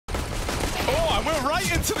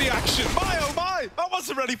right into the action. My, oh my, I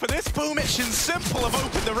wasn't ready for this. Boomich and Simple have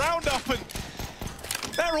opened the round up, and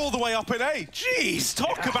they're all the way up in A. Jeez,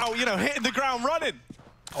 talk about, you know, hitting the ground running.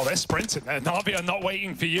 Oh, they're sprinting there. Na'Vi are not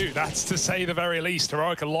waiting for you. That's to say the very least.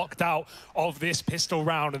 Heroic are locked out of this pistol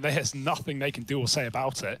round, and there's nothing they can do or say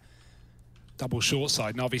about it. Double short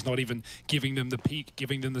side. Na'Vi's not even giving them the peak,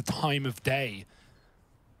 giving them the time of day.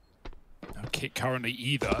 No kick currently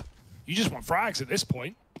either. You just want frags at this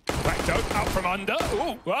point. Recto out from under.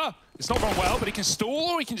 Ooh, it's not gone well, but he can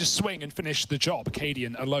stall or he can just swing and finish the job.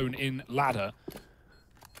 Cadian alone in ladder.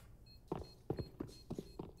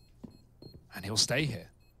 And he'll stay here.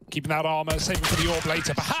 Keeping that armor, saving for the orb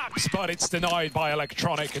later, perhaps, but it's denied by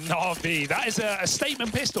Electronic and Na'Vi. That is a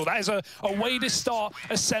statement pistol. That is a way to start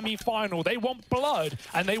a semi-final. They want blood,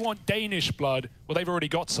 and they want Danish blood. Well, they've already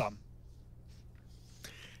got some.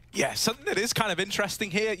 Yeah, something that is kind of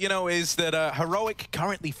interesting here, you know, is that Heroic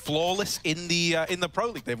currently flawless in the Pro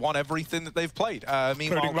League. They've won everything that they've played.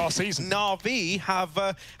 Meanwhile, last season, Na'Vi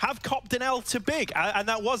have copped an L to Big, and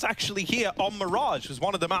that was actually here on Mirage. It was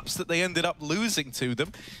one of the maps that they ended up losing to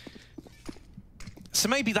them. So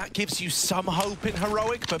maybe that gives you some hope in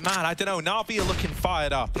Heroic, but man, I don't know. Na'Vi are looking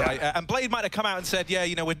fired up, right? And Blade might have come out and said, yeah,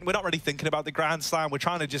 you know, we're not really thinking about the Grand Slam. We're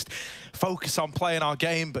trying to just focus on playing our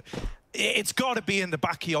game, but it's got to be in the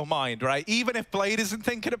back of your mind, right? Even if Blade isn't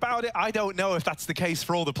thinking about it, I don't know if that's the case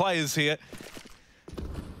for all the players here.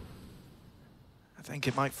 I think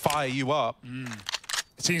it might fire you up.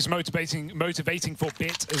 It seems motivating for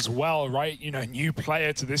Bit as well, right? You know, new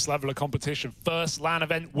player to this level of competition. First LAN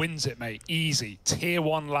event wins it, mate. Easy. Tier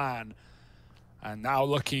 1 LAN. And now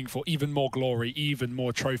looking for even more glory, even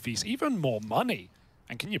more trophies, even more money.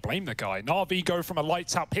 And can you blame the guy? Na'Vi go from a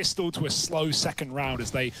lights-out pistol to a slow second round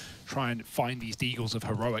as they try and find these Deagles of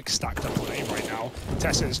Heroic stacked up on A right now.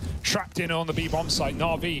 Tessa's trapped in on the B-bomb site.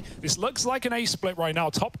 Na'Vi, this looks like an A split right now.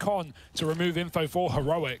 Top con to remove info for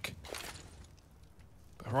Heroic.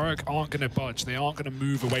 Heroic aren't going to budge. They aren't going to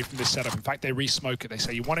move away from this setup. In fact, they re-smoke it. They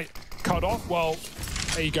say, you want it cut off? Well,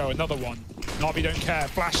 there you go, another one. Na'Vi don't care.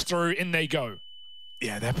 Flash through, in they go.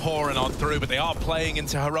 Yeah, they're pouring on through, but they are playing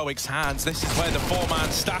into Heroic's hands. This is where the 4-man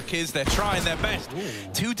stack is. They're trying their best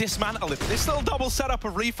to dismantle it. This little double setup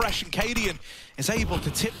of Refresh and Cadian is able to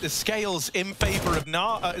tip the scales in favor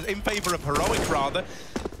of Heroic, rather.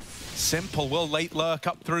 Simple will late lurk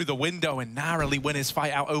up through the window and narrowly win his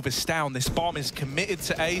fight out over Stown. This bomb is committed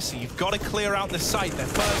to A, so you've got to clear out the site. They're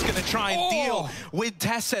first going to try and deal with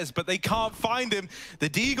Tesses, but they can't find him. The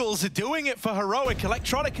Deagles are doing it for Heroic.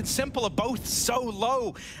 Electronic and Simple are both so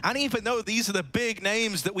low. And even though these are the big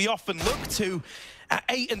names that we often look to, at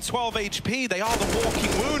 8 and 12 HP, they are the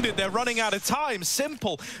walking wounded. They're running out of time.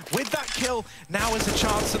 Simple, with that kill, now is a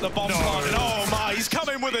chance at the bomb plant. And oh my, he's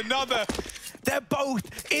coming with another. They're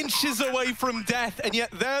both inches away from death, and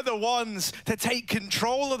yet they're the ones to take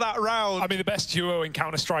control of that round. I mean, the best duo in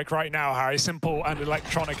Counter-Strike right now, Harry. Simple and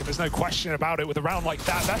Electronic, and there's no question about it with a round like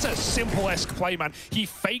that. That's a Simple-esque play, man. He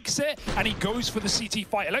fakes it, and he goes for the CT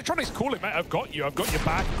fight. Electronic's calling, mate, I've got you. I've got your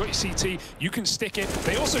back. I've got your CT. You can stick it.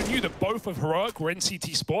 They also knew that both of Heroic were in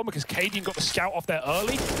CT spawn because Cadian got the scout off there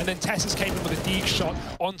early, and then Tessa's came in with a Deeg shot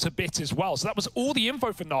onto Bit as well. So that was all the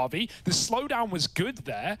info for Na'Vi. The slowdown was good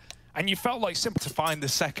there. And you felt like Simple to find the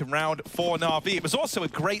second round for Na'Vi. It was also a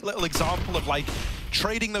great little example of like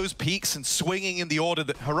trading those peaks and swinging in the order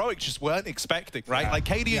that Heroic just weren't expecting, right? Like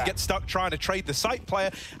Cadian gets stuck trying to trade the site player,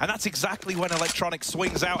 and that's exactly when Electronic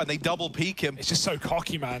swings out and they double peak him. It's just so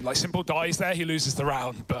cocky, man. Like Simple dies there, he loses the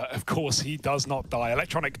round, but of course he does not die.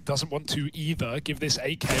 Electronic doesn't want to either give this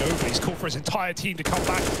AK over. He's called for his entire team to come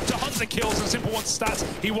back to hunt the kills, and Simple wants stats.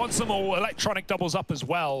 He wants them all. Electronic doubles up as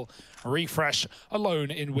well. Refresh alone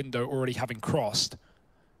in window, already having crossed.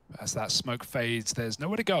 As that smoke fades, there's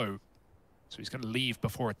nowhere to go. So he's going to leave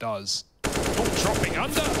before it does. Oh, dropping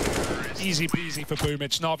under. Easy peasy for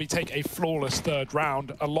Boomich. Na'Vi take a flawless third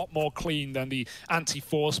round. A lot more clean than the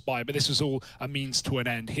anti-force buy, but this was all a means to an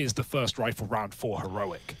end. Here's the first rifle round for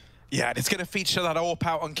Heroic. Yeah, and it's going to feature that AWP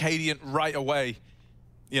out on Cadian right away.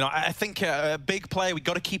 You know, I think a big player we've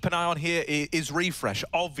got to keep an eye on here is Refresh,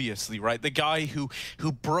 obviously, right? The guy who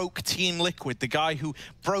broke Team Liquid, the guy who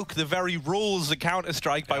broke the very rules of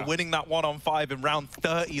Counter-Strike by winning that 1-on-5 in round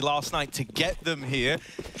 30 last night to get them here.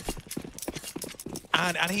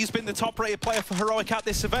 And he's been the top-rated player for Heroic at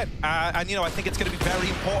this event. And, you know, I think it's going to be very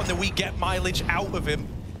important that we get mileage out of him.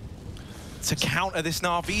 to counter this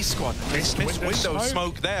Na'Vi squad. Missed window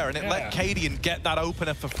smoke there, and it let Cadian get that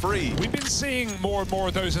opener for free. We've been seeing more and more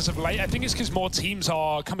of those as of late. I think it's because more teams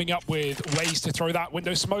are coming up with ways to throw that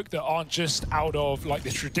window smoke that aren't just out of like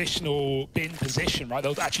the traditional bin position, right?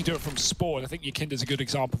 They'll actually do it from spawn. I think Yakinda's a good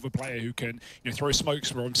example of a player who can, you know, throw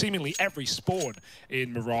smokes from seemingly every spawn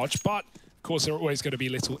in Mirage. But of course, there are always going to be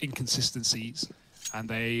little inconsistencies, and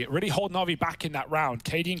they really hold Na'Vi back in that round.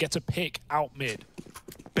 Cadian gets a pick out mid.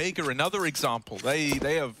 Bigger, another example. They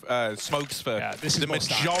have smokes for the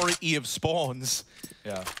majority of spawns.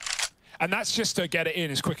 Yeah. And that's just to get it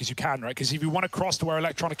in as quick as you can, right? Because if you want to cross to where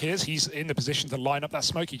Electronic is, he's in the position to line up that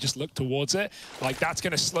smoke. You just look towards it. Like, that's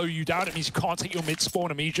going to slow you down. It means you can't take your mid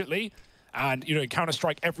spawn immediately. And, you know, in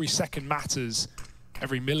Counter-Strike, every second matters.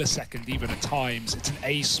 Every millisecond, even at times. It's an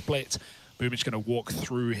A split. Boomich going to walk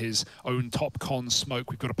through his own top con smoke.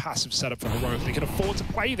 We've got a passive setup for Heroic. They can afford to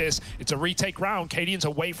play this. It's a retake round. Cadian's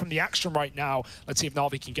away from the action right now. Let's see if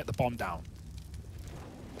Na'Vi can get the bomb down.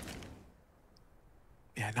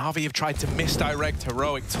 Yeah, Na'Vi have tried to misdirect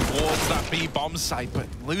Heroic towards that B bomb site, but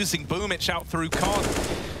losing Boomich out through con.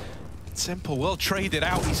 Simple will trade it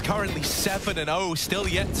out. He's currently 7-0, still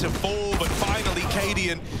yet to fall, but finally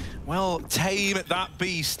Cadian will tame that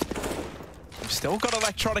beast. We've still got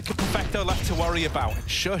Electronic and Perfecto left to worry about.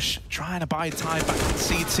 Shush trying to buy time back on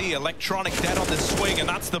CT. Electronic dead on the swing, and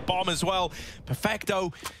that's the bomb as well.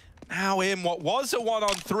 Perfecto now in what was a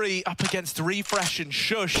 1-on-3 up against Refresh and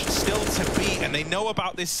Shush, still to beat, and they know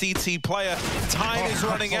about this CT player. Time is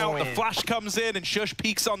running out. The flash comes in, and Shush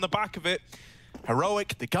peeks on the back of it.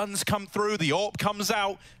 Heroic, the guns come through, the AWP comes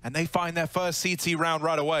out, and they find their first CT round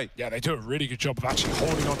right away. Yeah, they do a really good job of actually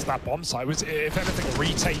holding onto that bomb site. It was, if anything, a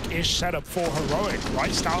retake-ish setup for Heroic, right?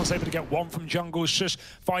 Style's able to get one from jungle, Shush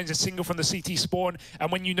finds a single from the CT spawn,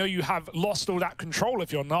 and when you know you have lost all that control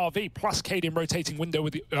if you're Na'Vi, plus Cadian rotating window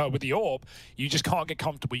with the AWP, you just can't get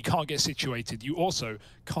comfortable, you can't get situated. You also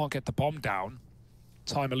can't get the bomb down.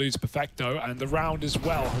 Time eludes Perfecto, and the round as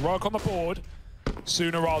well. Heroic on the board,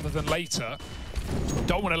 sooner rather than later.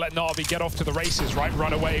 Don't want to let Na'Vi get off to the races, right?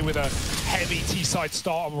 Run away with a heavy T-side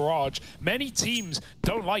start on Mirage. Many teams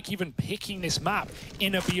don't like even picking this map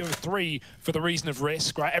in a BO3 for the reason of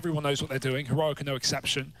risk, right? Everyone knows what they're doing. Heroic are no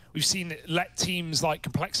exception. We've seen it let teams like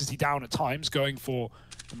Complexity down at times, going for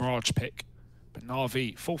the Mirage pick. But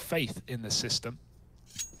Na'Vi, full faith in the system.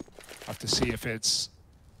 Have to see if it's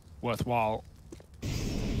worthwhile.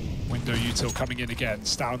 Window util coming in again.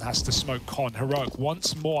 Stown has to smoke con. Heroic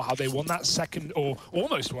once more, how they won that second, or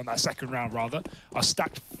almost won that second round rather, are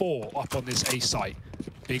stacked 4 up on this A site.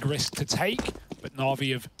 Big risk to take, but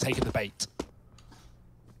Na'Vi have taken the bait.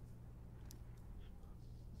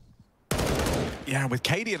 Yeah, with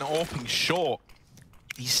Cadian AWPing short,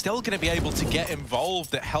 he's still going to be able to get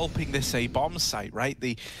involved at helping this A bomb site, right?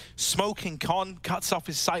 The smoking con cuts off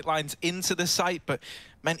his sight lines into the site, but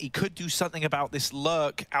meant he could do something about this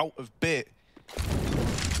lurk out of Bit.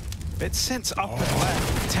 Bit since up and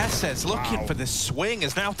left. Tessez looking for the swing,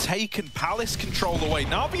 has now taken Palace control away.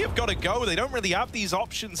 Na'Vi have got to go. They don't really have these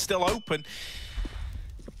options still open.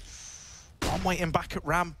 I'm waiting back at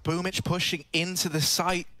ramp. Boomich pushing into the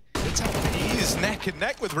site. He's neck and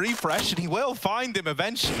neck with Refresh, and he will find him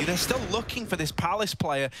eventually. They're still looking for this Palace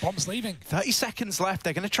player. Bomb's leaving. 30 seconds left.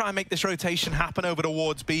 They're going to try and make this rotation happen over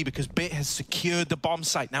towards B because Bit has secured the bomb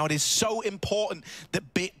site. Now, it is so important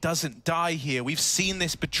that Bit doesn't die here. We've seen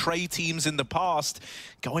this betray teams in the past,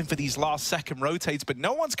 going for these last second rotates, but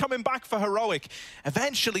no one's coming back for Heroic.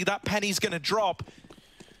 Eventually, that penny's going to drop.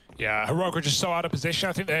 Yeah, Heroic are just so out of position.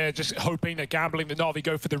 I think they're just hoping, they're gambling that Na'Vi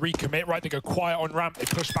go for the recommit, right? They go quiet on ramp, they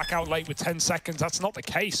push back out late with 10 seconds. That's not the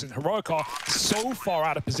case, and Heroic are so far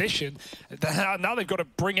out of position. Now they've got to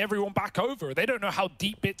bring everyone back over. They don't know how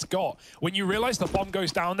deep Bit's got. When you realize the bomb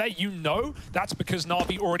goes down there, you know that's because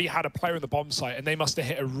Na'Vi already had a player in the bomb site, and they must have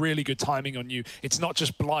hit a really good timing on you. It's not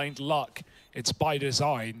just blind luck, it's by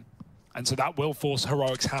design. And so that will force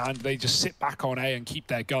Heroic's hand. They just sit back on A and keep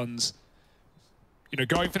their guns. You know,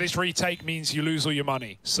 going for this retake means you lose all your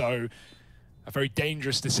money. So a very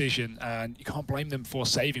dangerous decision, and you can't blame them for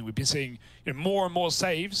saving. We've been seeing, you know, more and more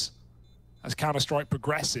saves as Counter-Strike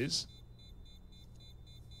progresses.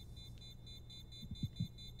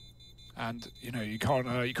 And you know, you can't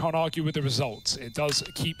argue with the results. It does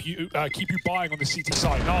keep you buying on the CT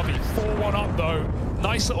side. Na'Vi 4-1 up though.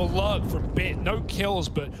 Nice little lurk from Bit. No kills,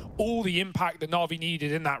 but all the impact that Na'Vi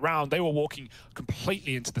needed in that round. They were walking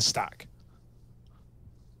completely into the stack.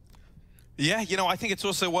 Yeah, you know, I think it's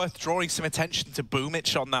also worth drawing some attention to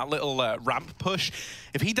Boomich on that little ramp push.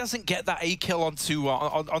 If he doesn't get that A kill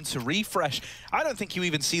onto Refresh, I don't think you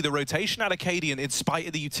even see the rotation out of Cadian in spite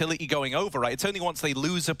of the utility going over, right? It's only once they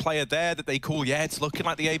lose a player there that they call, yeah, it's looking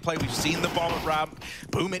like the A play. We've seen the bomb at ramp.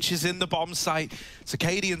 Boomich is in the bomb site. So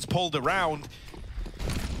Cadian's pulled around.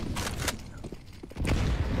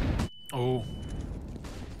 Oh.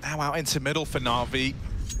 Now out into middle for Na'Vi.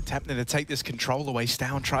 Attempting to take this control away.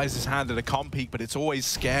 Stown tries his hand at a comp peek, but it's always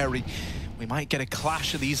scary. We might get a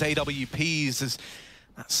clash of these AWPs as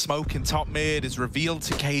that smoke in top mid is revealed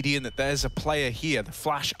to Cadian that there's a player here. The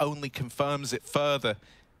flash only confirms it further.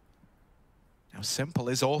 Now Simple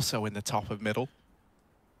is also in the top of middle.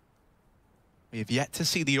 We have yet to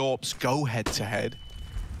see the AWPs go head-to-head.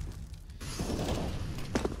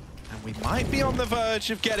 And we might be on the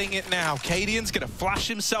verge of getting it now. Cadian's gonna flash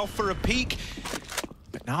himself for a peek.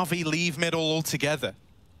 But Na'Vi leave middle altogether.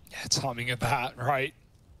 Yeah, timing of that, right?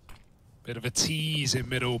 Bit of a tease in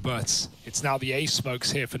middle, but it's now the A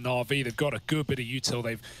smokes here for Na'Vi. They've got a good bit of util.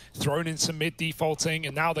 They've thrown in some mid defaulting,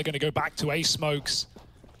 and now they're going to go back to A smokes.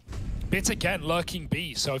 Bit again lurking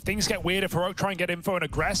B, so if things get weird, if Heroic try and get info and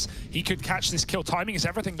aggress, he could catch this kill. Timing is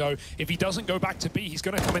everything though. If he doesn't go back to B, he's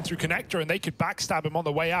going to come in through connector and they could backstab him on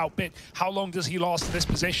the way out. Bit, how long does he last in this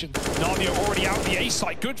position? Na'Vi are already out the A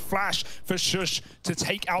site. Good flash for Shush to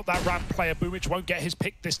take out that ramp player. Boomich won't get his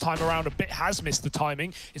pick this time around. A Bit has missed the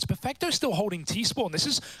timing. It's Perfecto still holding T-spawn. This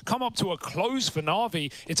has come up to a close for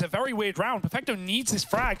Na'Vi. It's a very weird round. Perfecto needs this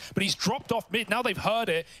frag, but he's dropped off mid. Now they've heard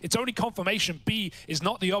it. It's only confirmation B is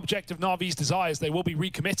not the object of Na'Vi's desires. They will be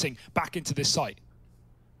recommitting back into this site.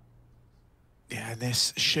 Yeah,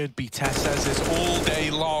 this should be Tess's all day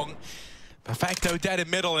long. Perfecto dead in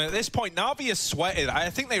middle, and at this point, Na'Vi is sweated. I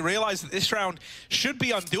think they realize that this round should be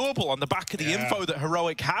undoable on the back of the info that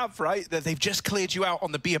Heroic have, right? That they've just cleared you out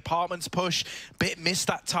on the B apartments push. Bit missed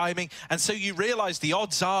that timing, and so you realize the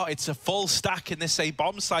odds are it's a full stack in this A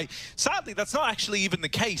bomb site. Sadly, that's not actually even the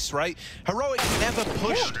case, right? Heroic never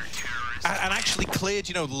pushed and actually cleared,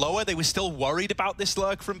 you know, lower. They were still worried about this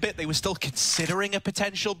lurk from Bit. They were still considering a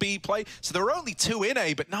potential B play. So there were only 2 in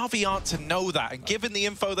A, but Na'Vi aren't to know that. And given the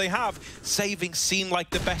info they have, saving seemed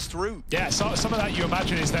like the best route. Yeah, so some of that you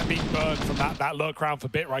imagine is them being burned from that lurk round for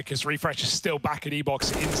Bit, right? Because Refresh is still back at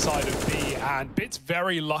E-Box inside of B, and Bit's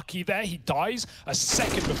very lucky there. He dies a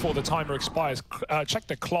second before the timer expires. Check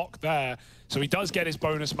the clock there. So he does get his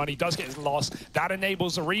bonus money, does get his loss. That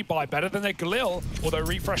enables a rebuy, better than a Galil, although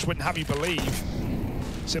Refresh wouldn't have you believe.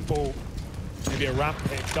 Simple, maybe a ramp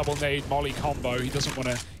pick, double nade, molly combo. He doesn't want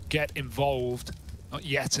to get involved, not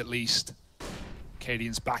yet at least.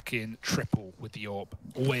 Cadian's back in triple with the AWP,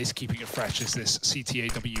 always keeping it fresh as this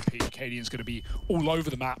CTAWP. Cadian's going to be all over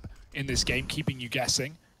the map in this game, keeping you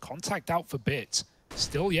guessing. Contact out for Bit,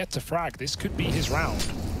 still yet to frag. This could be his round.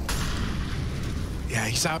 Yeah,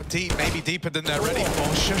 he's out deep, maybe deeper than they're ready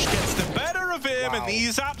for. Shush gets the better of him, and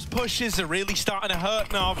these apps pushes are really starting to hurt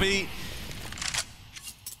Na'Vi.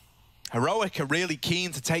 Heroic are really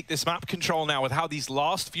keen to take this map control now with how these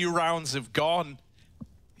last few rounds have gone.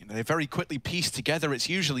 You know, they very quickly piece together. It's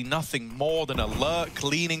usually nothing more than a lurk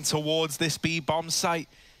leaning towards this B bomb site.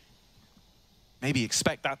 Maybe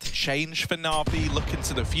expect that to change for Na'Vi, look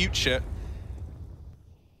into the future.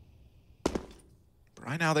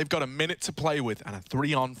 Right now, they've got a minute to play with and a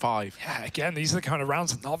 3-on-5. Yeah, again, these are the kind of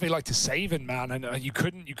rounds that Na'Vi like to save in, man, and you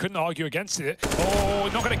couldn't argue against it. Oh,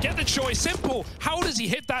 not going to get the choice. Simple. How does he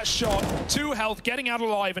hit that shot? 2 health, getting out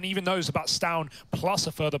alive, and even knows about Stown, plus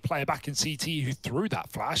a further player back in CT who threw that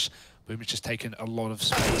flash. Boomich has taken a lot of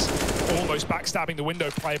space, almost backstabbing the window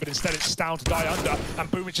player, but instead it's Stown to die under, and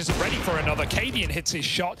Boomich isn't ready for another. Cadian hits his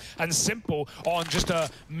shot, and Simple on just a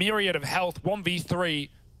myriad of health, 1v3.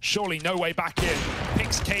 Surely no way back in.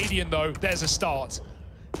 Picks Cadian though, there's a start.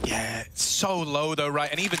 Yeah, it's so low though, right?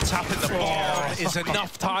 And even tapping the bomb is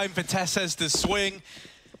enough time for Tess's to swing.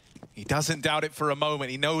 He doesn't doubt it for a moment.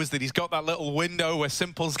 He knows that he's got that little window where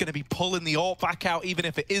Simple's going to be pulling the AWP back out, even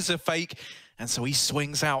if it is a fake. And so he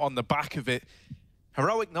swings out on the back of it.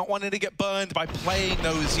 Heroic not wanting to get burned by playing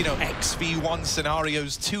those, you know, XV1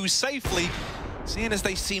 scenarios too safely, seeing as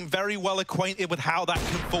they seem very well acquainted with how that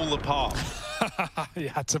can fall apart. You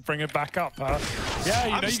had to bring it back up, huh? Yeah,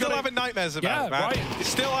 you know, I'm still having nightmares about it, man. Right. You're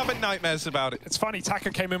still having nightmares about it. It's funny,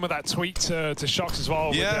 Taka came in with that tweet to Shox as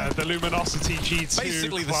well, with the Luminosity G2.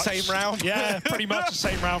 Basically the same round. Yeah, pretty much the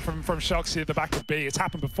same round from Shox at the back of B. It's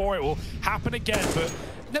happened before, it will happen again, but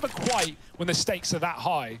never quite when the stakes are that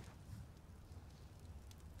high.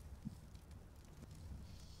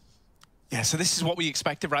 Yeah, so this is what we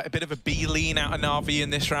expected, right? A bit of a B lean out of Na'Vi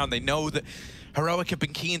in this round. They know that Heroic have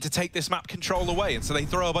been keen to take this map control away, and so they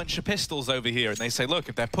throw a bunch of pistols over here, and they say, look,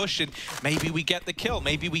 if they're pushing, maybe we get the kill.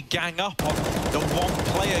 Maybe we gang up on the one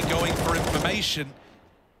player going for information.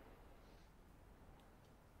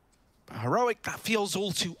 But Heroic, that feels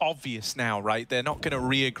all too obvious now, right? They're not going to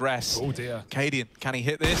re-aggress. Oh, dear. Cadian, can he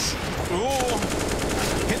hit this? Ooh!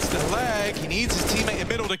 Hits the leg. He needs his teammate in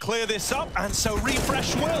middle to clear this up, and so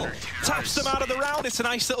Refresh will. Taps them out of the round. It's a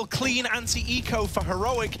nice little clean anti-eco for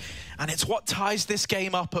Heroic, and it's what ties this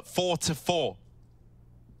game up at 4-4.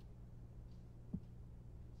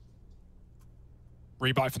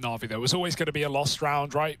 Rebuy for Na'Vi, there was always going to be a lost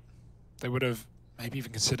round, right? They would have maybe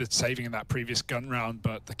even considered saving in that previous gun round,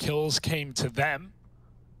 but the kills came to them.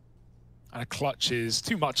 And a clutch is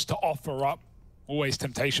too much to offer up. Always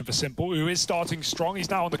temptation for Simple, who is starting strong. He's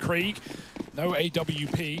now on the Krieg. No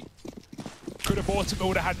AWP. Could have bought it, but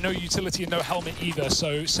would have had no utility and no helmet either,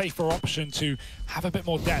 so safer option to have a bit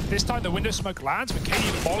more depth. This time the window smoke lands, but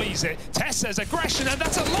Cadian volleys it. Tess says aggression, and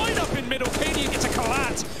that's a lineup in middle. Cadian gets a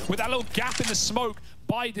collat with that little gap in the smoke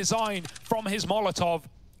by design from his Molotov.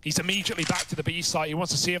 He's immediately back to the B site. He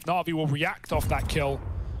wants to see if Na'Vi will react off that kill.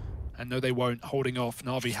 And no, they won't. Holding off.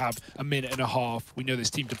 Na'Vi have a minute and a half. We know this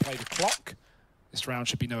team to play the clock. This round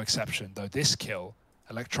should be no exception, though. This kill,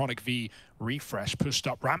 Electronic v Refresh pushed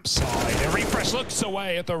up ramp side, and Refresh looks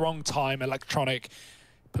away at the wrong time. Electronic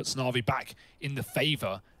puts Na'Vi back in the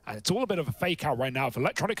favor, and it's all a bit of a fake out right now. If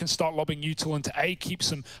Electronic can start lobbing util into A, keep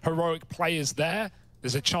some Heroic players there,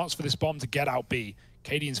 there's a chance for this bomb to get out B.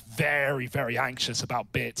 Cadian's very, very anxious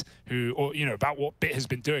about Bit, about what Bit has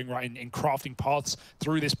been doing, right, in crafting paths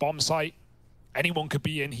through this bomb site. Anyone could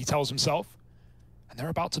be in, he tells himself, and they're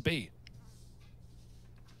about to be.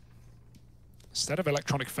 Instead of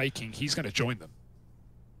Electronic faking, he's going to join them.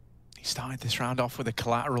 He started this round off with a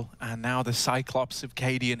collateral, and now the Cyclops of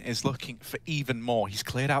Cadian is looking for even more. He's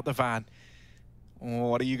cleared out the van. Oh,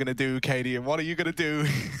 what are you going to do, Cadian? What are you going to do?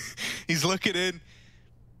 He's looking in.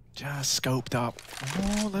 Just scoped up.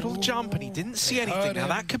 Oh, little jump, and he didn't see anything. Now,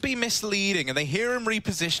 that could be misleading, and they hear him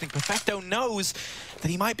repositioning. Perfecto knows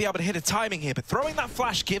that he might be able to hit a timing here, but throwing that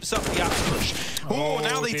flash gives up the ambush. Oh,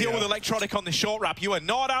 now they deal with Electronic on the short wrap. You are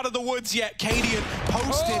not out of the woods yet. Cadian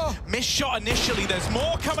posted, missed shot initially. There's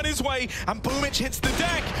more coming his way, and Boomich hits the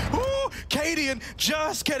deck. Ooh, Cadian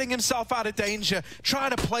just getting himself out of danger, trying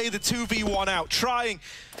to play the 2v1 out, trying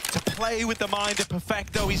to play with the mind of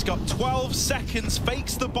Perfecto. He's got 12 seconds,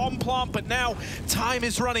 fakes the bomb plant, but now time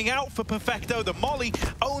is running out for Perfecto. The molly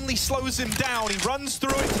only slows him down. He runs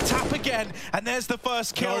through it to tap again, and there's the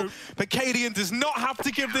first kill. But Cadian does not have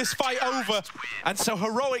to give this fight over, and so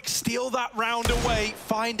Heroic steal that round away,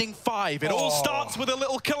 finding 5. It all starts with a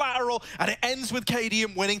little collateral, and it ends with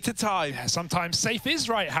Cadian winning to time. Yeah, sometimes safe is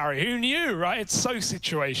right, Harry. Who knew, right? It's so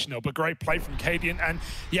situational, but great play from Cadian. And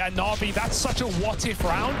yeah, Na'Vi, that's such a what-if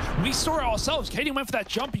round. We saw it ourselves. Cadian went for that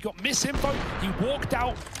jump. He got misinfo. He walked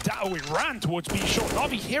out. He ran towards B short.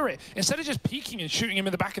 Na'Vi hear it. Instead of just peeking and shooting him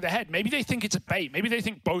in the back of the head, maybe they think it's a bait. Maybe they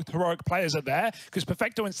think both Heroic players are there, because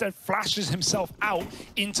Perfecto instead flashes himself out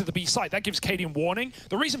into the B site. That gives Cadian warning.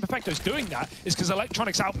 The reason Perfecto's doing that is because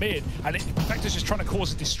Electronic's out mid, and Perfecto's just trying to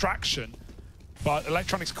cause a distraction. But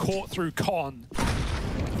Electronic's caught through Con.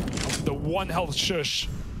 The 1 health shush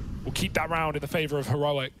will keep that round in the favor of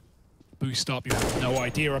Heroic. Boost up, you have no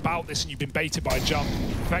idea about this, and you've been baited by a jump.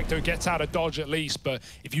 Perfecto gets out of dodge at least, but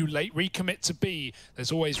if you late recommit to B,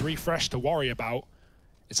 there's always Refresh to worry about.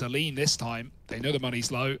 It's a lean this time. They know the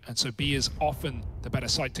money's low, and so B is often the better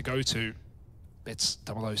site to go to. It's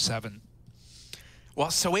 007.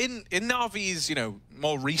 Well, so in Na'Vi's,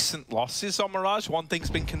 more recent losses on Mirage, one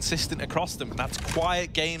thing's been consistent across them, and that's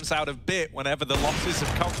quiet games out of Bit whenever the losses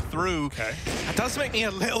have come through. Okay. That does make me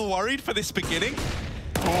a little worried for this beginning.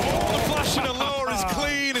 Oh, the flash and allure is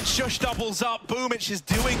clean, and Shush doubles up. Boomich is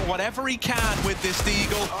doing whatever he can with this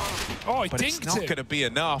Deagle. Oh, he but dinked it's not going to be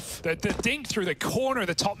enough. The dink through the corner of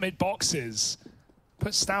the top mid boxes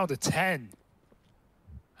puts down to 10.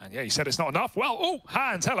 And yeah, you said it's not enough. Well, oh,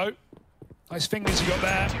 hands, hello. Nice fingers you got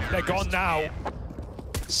there. They're gone now.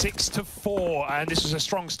 6-4, and this was a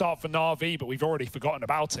strong start for Na'Vi, but we've already forgotten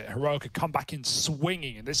about it. Heroic could come back in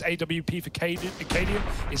swinging, and this AWP for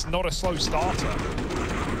Cadian is not a slow starter.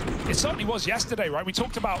 It certainly was yesterday, right? We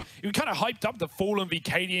talked about, we kind of hyped up the Fallen v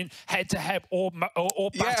Cadian head-to-head or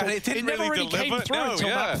battle. Yeah, it didn't never really deliver. came through until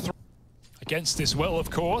map 3. Against his will, of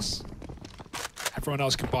course. Everyone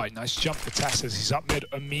else can bite. Nice jump for Tess as he's up mid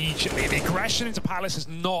immediately. The aggression into Palace has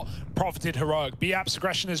not profited Heroic. B-App's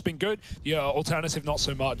aggression has been good. The alternative, not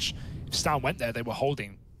so much. If Stan went there, they were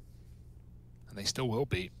holding. And they still will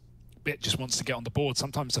be. Bit just wants to get on the board.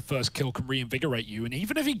 Sometimes the first kill can reinvigorate you, and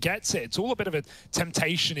even if he gets it, it's all a bit of a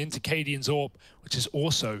temptation into Cadian's AWP, which is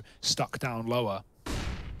also stuck down lower.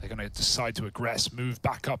 They're going to decide to aggress, move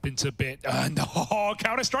back up into bit. No,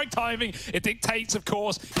 Counter-Strike timing. It dictates, of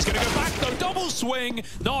course. He's going to go back, though. Double swing.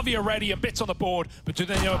 Na'Vi are ready, a bit on the board. But do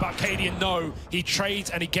they know about Cadian? No. He trades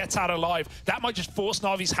and he gets out alive. That might just force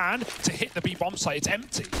Na'Vi's hand to hit the B bomb site. It's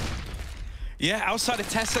empty. Yeah, outside of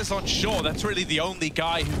Tessa's on shore, that's really the only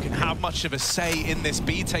guy who can have much of a say in this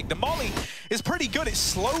B take. The molly is pretty good. It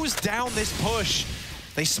slows down this push.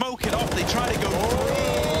 They smoke it off. They try to go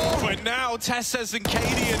through. But now Tessa's and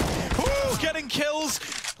Cadian getting kills.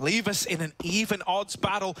 Leave us in an even odds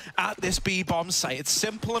battle at this B bomb site. It's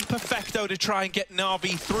simple and perfecto to try and get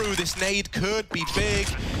Na'Vi through. This nade could be big.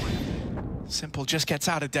 Simple just gets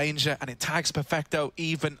out of danger, and it tags Perfecto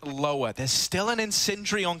even lower. There's still an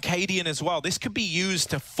Incendiary on Cadian as well. This could be used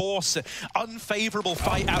to force an unfavorable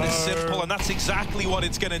fight out of Simple, and that's exactly what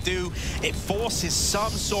it's going to do. It forces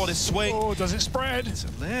some sort of swing. Oh, does it spread? It's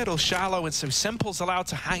a little shallow, and so Simple's allowed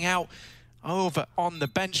to hang out over on the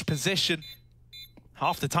bench position.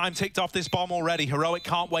 Half the time ticked off this bomb already. Heroic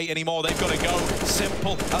can't wait anymore. They've got to go.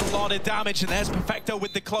 Simple, a lot of damage. And there's Perfecto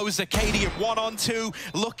with the closer. Cadian 1-on-2,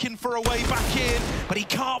 looking for a way back in, but he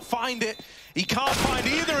can't find it. He can't find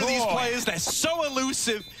either of these players. They're so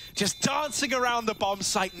elusive, just dancing around the bomb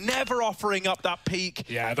site, never offering up that peak.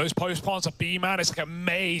 Yeah, those post plants are B, man. It's like a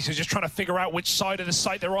maze. You're just trying to figure out which side of the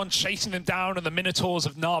site they're on, chasing them down, and the Minotaurs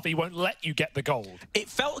of Na'Vi won't let you get the gold. It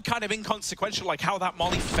felt kind of inconsequential, like how that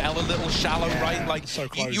molly fell a little shallow, right? Like, so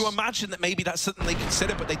close. You imagine that maybe that's something they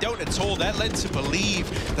consider, but they don't at all. They're led to believe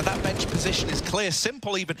that that bench position is clear.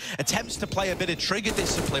 Simple even attempts to play a bit of trigger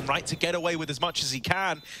discipline, right, to get away with as much as he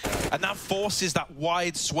can. And that forces that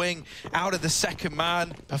wide swing out of the second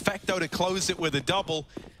man. Perfecto to close it with a double.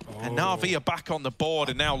 And Na'Vi are back on the board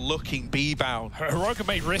and now looking B-bound. Heroic have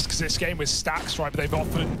made risks this game with stacks, right? But they've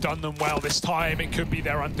often done them well. This time, it could be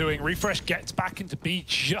their undoing. Refresh gets back into B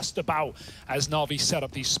just about as Na'Vi set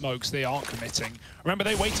up these smokes. They aren't committing. Remember,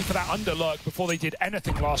 they waited for that underlurk before they did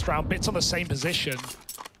anything last round. Bits on the same position.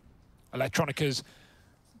 Electronica's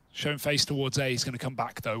shown face towards A. He's going to come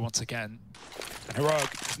back, though, once again. And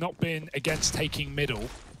Heroic has not been against taking middle.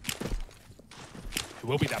 It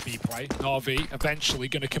will be that B play. Na'Vi eventually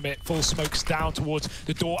going to commit full smokes down towards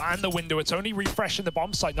the door and the window. It's only refreshing the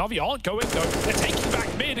bomb site. Na'Vi aren't going, though. They're taking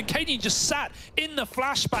back mid, and Cadian just sat in the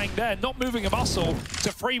flashbang there, not moving a muscle to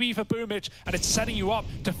freebie for Boomich, and it's setting you up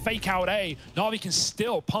to fake out A. Na'Vi can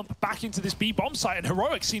still pump back into this B bomb site, and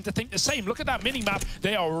Heroic seem to think the same. Look at that mini-map.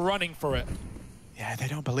 They are running for it. Yeah, they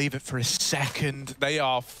don't believe it for a second. They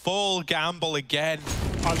are full gamble again.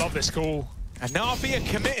 I love this call. And Na'Vi are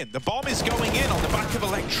committing. The bomb is going in on the back of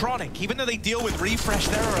Electronic. Even though they deal with Refresh,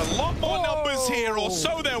 there are a lot more numbers here, or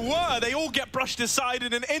so there were. They all get brushed aside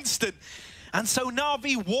in an instant. And so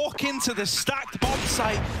Na'Vi walk into the stacked bomb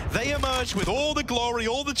site. They emerge with all the glory,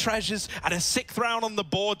 all the treasures, and a 6th round on the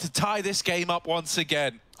board to tie this game up once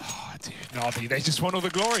again. Oh, dude, Na'Vi, they just want all the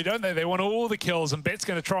glory, don't they? They want all the kills, and Bit's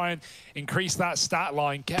going to try and increase that stat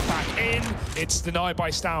line. Get back in. It's denied by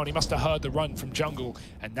Stown. He must have heard the run from jungle,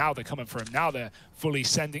 and now they're coming for him. Now they're fully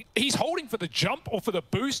sending. He's holding for the jump or for the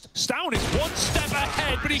boost. Stown is one step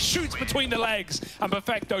ahead, but he shoots between the legs, and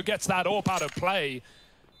Perfecto gets that AWP out of play.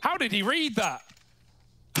 How did he read that?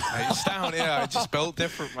 It's down, yeah, it just built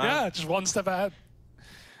different, man. Yeah, just one step ahead.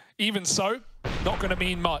 Even so, not going to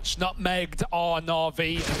mean much. Nutmegged are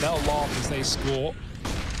Na'Vi, and they'll laugh as they score.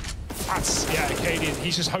 That's, yeah, Cadian,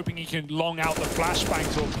 he's just hoping he can long out the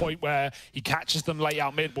flashbang to a point where he catches them late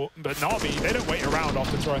out mid, but Na'Vi, they don't wait around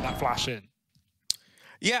after throwing that flash in.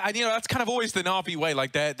 Yeah, and you know, that's kind of always the Na'Vi way.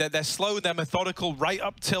 Like, they're slow, they're methodical right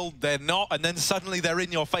up till they're not, and then suddenly they're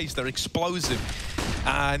in your face, they're explosive.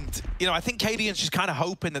 And, you know, I think Cadian's just kind of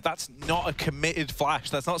hoping that that's not a committed flash.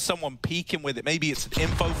 That's not someone peeking with it. Maybe it's an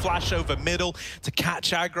info flash over middle to catch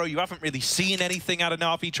aggro. You haven't really seen anything out of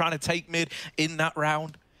Na'Vi trying to take mid in that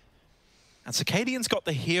round. And so Cadian's got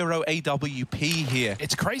the hero AWP here.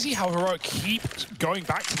 It's crazy how Heroic keeps going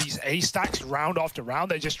back to these A stacks round after round.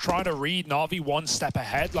 They're just trying to read Na'Vi one step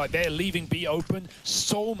ahead. Like, they're leaving B open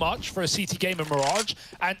so much for a CT game of Mirage.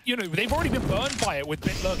 And, you know, they've already been burned by it with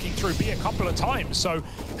Bit lurking through B a couple of times. So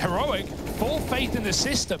Heroic, full faith in the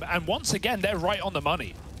system. And once again, they're right on the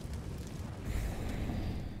money.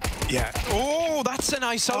 Yeah. Oh, that's a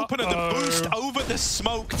nice opener. The boost over the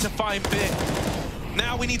smoke to find Bit.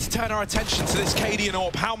 Now we need to turn our attention to this Cadian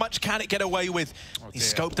AWP. How much can it get away with?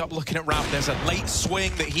 He's scoped up looking at ramp. There's a late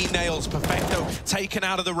swing that he nails. Perfecto taken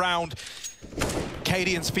out of the round.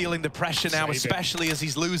 Cadian's feeling the pressure now, especially as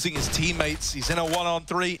he's losing his teammates. He's in a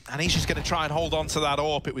 1-on-3, and he's just going to try and hold on to that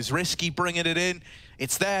AWP. It was risky bringing it in.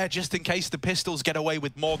 It's there just in case the pistols get away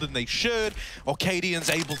with more than they should, or Cadian's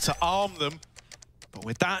able to arm them. But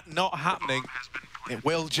with that not happening, it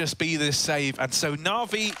will just be this save. And so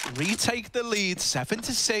Na'Vi retake the lead,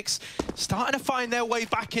 7-6, starting to find their way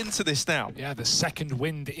back into this now. Yeah, the second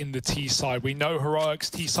wind in the T side. We know Heroic's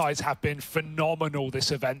T sides have been phenomenal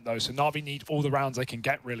this event, though. So Na'Vi need all the rounds they can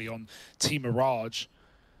get, really, on Team Mirage.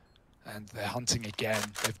 And they're hunting again.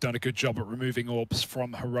 They've done a good job at removing orbs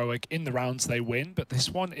from Heroic in the rounds they win, but this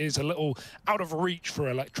one is a little out of reach for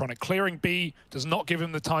Electronic. Clearing B does not give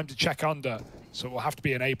him the time to check under, so it will have to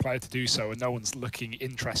be an A player to do so, and no one's looking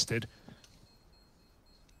interested.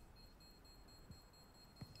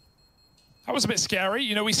 That was a bit scary.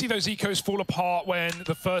 You know, we see those ecos fall apart when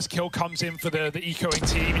the first kill comes in for the ecoing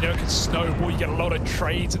team. You know, it can snowball. You get a lot of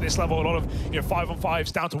trades at this level, a lot of, you know,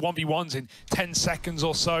 5-on-5s down to 1v1s in 10 seconds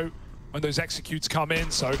or so when those executes come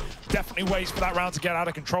in. So definitely ways for that round to get out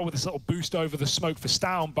of control with this little boost over the smoke for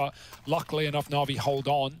Stown, but luckily enough, Na'Vi hold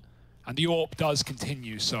on, and the AWP does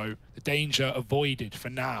continue, so the danger avoided for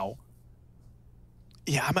now.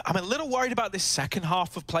 Yeah, I'm a little worried about this second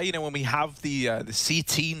half of play, you know, when we have the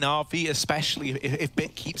CT Na'Vi, especially if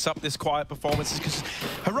Bit keeps up this quiet performances, because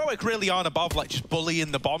Heroic really aren't above, like, just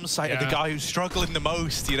bullying the bomb site of the guy who's struggling the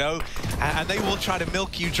most, you know, and they will try to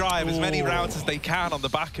milk you dry as many rounds as they can on the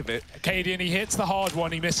back of it. Cadian, he hits the hard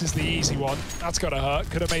one, he misses the easy one. That's gotta hurt,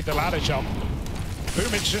 could have made the ladder jump.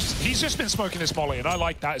 He's just been smoking this molly, and I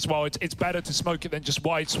like that as well. It's better to smoke it than just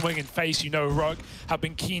wide swing and face. You know, Heroic have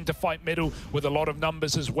been keen to fight middle with a lot of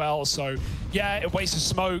numbers as well. So, yeah, it wastes of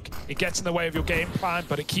smoke. It gets in the way of your game plan,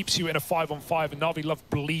 but it keeps you in a 5-on-5. And Na'Vi love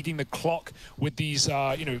bleeding the clock with these,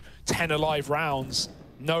 you know, 10 alive rounds.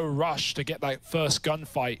 No rush to get that first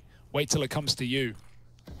gunfight. Wait till it comes to you.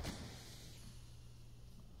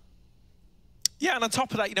 Yeah, and on top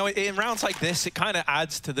of that, you know, in rounds like this, it kind of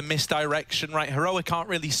adds to the misdirection, right? Heroic aren't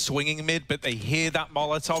really swinging mid, but they hear that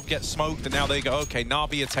Molotov get smoked, and now they go, okay,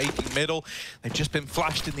 Na'Vi are taking middle. They've just been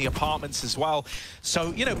flashed in the apartments as well.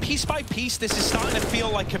 So, you know, piece by piece, this is starting to feel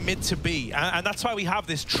like a mid to B, and that's why we have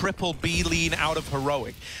this triple B lean out of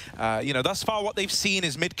Heroic. You know, thus far what they've seen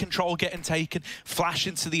is mid control getting taken, flash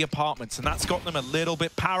into the apartments, and that's got them a little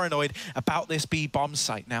bit paranoid about this B bomb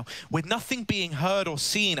site. Now, with nothing being heard or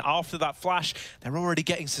seen after that flash, they're already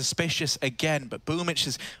getting suspicious again, but Boomich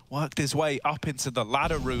has worked his way up into the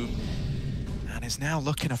ladder room and is now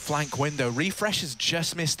looking a flank window. Refresh has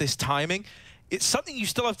just missed this timing. It's something you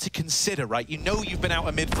still have to consider, right? You know you've been out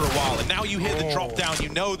of mid for a while, and now you hear the drop down. You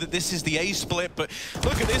know that this is the A split, but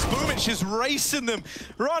look at this. Boomich is racing them,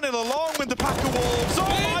 running along with the pack of wolves.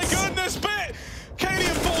 Oh my goodness, Bit!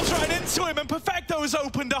 Cadian falls right into him, and Perfecto's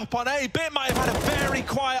opened up on A. Bit might have had a very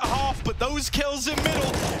quiet half, but those kills in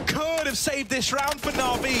middle could have saved this round for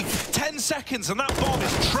Na'Vi. 10 seconds, and that bomb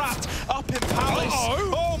is trapped up in Palace.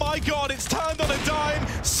 Oh my god, it's turned on a dime.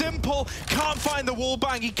 Simple, can't find the wall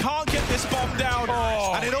bang. He can't get this bomb down,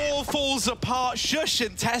 and it all falls apart. Shush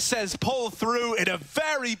and Tesses pull through in a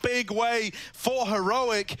very big way for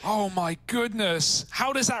Heroic. Oh my goodness.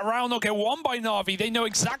 How does that round not get won by Na'Vi? They know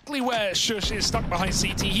exactly where Shush is stuck behind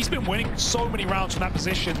CT. He's been winning so many rounds from that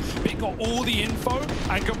position. Bit got all the info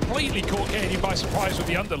and completely caught Cadian by surprise with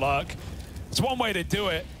the underlurk. It's one way to do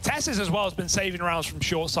it. Tessis as well has been saving rounds from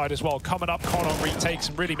short side as well, coming up con on retakes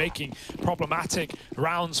and really making problematic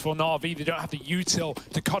rounds for Na'Vi. They don't have the util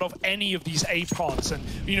to cut off any of these A plants. And,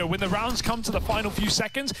 you know, when the rounds come to the final few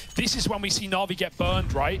seconds, this is when we see Na'Vi get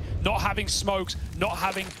burned, right? Not having smokes, not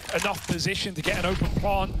having enough position to get an open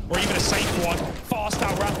plant or even a safe one. Fast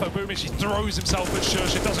out Rafa Boomich, he throws himself at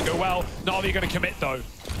Shush. It doesn't go well. Na'Vi are going to commit though.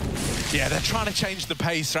 Yeah, they're trying to change the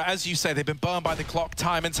pace. Right? As you say, they've been burned by the clock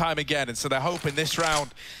time and time again, and so they're hoping this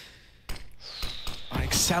round, by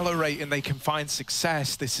accelerating, they can find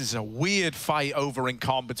success. This is a weird fight over in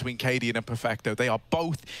comp between Cadian and Perfecto. They are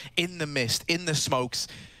both in the mist, in the smokes.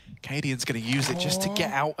 Cadian's going to use it just to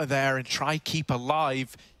get out of there and try keep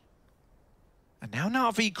alive. And now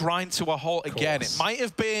Na'Vi grind to a halt again. It might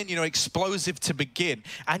have been, you know, explosive to begin.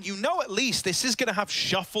 And you know at least this is going to have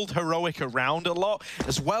shuffled Heroic around a lot,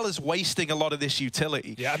 as well as wasting a lot of this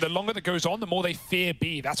utility. Yeah, and the longer that goes on, the more they fear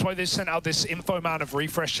B. That's why they sent out this info man of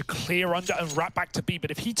Refresh to clear under and wrap back to B. But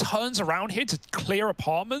if he turns around here to clear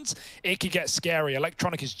apartments, it could get scary.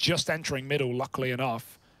 Electronic is just entering middle, luckily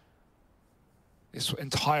enough. This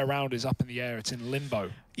entire round is up in the air. It's in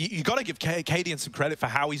limbo. You got to give Cadian some credit for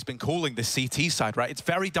how he's been calling this CT side, right? It's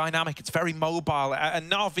very dynamic, it's very mobile, and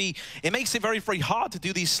Na'Vi, it makes it very, very hard to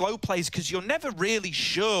do these slow plays because you're never really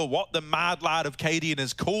sure what the mad lad of Cadian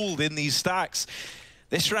has called in these stacks.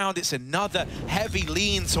 This round, it's another heavy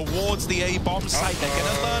lean towards the A-bomb site. They're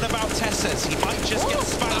going to learn about Tesses. He might just get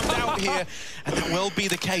spammed out here, and that will be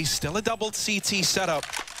the case. Still a double CT setup.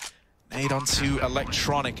 Nade onto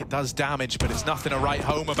Electronic. It does damage, but it's nothing to write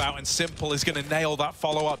home about, and Simple is going to nail that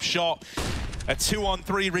follow-up shot. A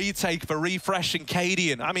 2-on-3 retake for Refresh and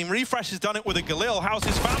Cadian. I mean, Refresh has done it with a Galil. How's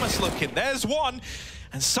his Famas looking? There's one.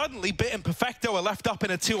 And suddenly, Bit and Perfecto are left up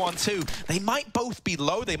in a 2-on-2. They might both be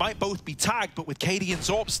low, they might both be tagged, but with Cadian's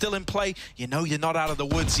AWP still in play, you know you're not out of the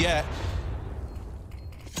woods yet.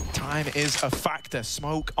 Time is a factor.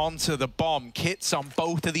 Smoke onto the bomb. Kits on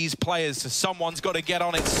both of these players, so someone's got to get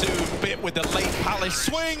on it soon. Bit with the late Palace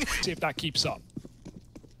swing. See if that keeps up.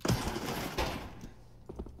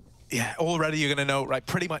 Yeah, already you're going to know, right,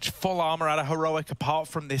 pretty much full armor out of Heroic, apart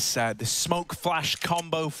from this smoke flash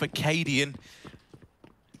combo for Cadian.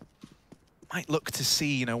 Might look to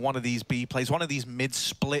see, you know, one of these B plays, one of these mid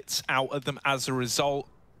splits out of them as a result,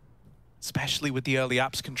 especially with the early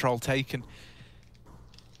apps control taken.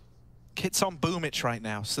 Kit's on Boomich right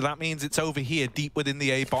now, so that means it's over here, deep within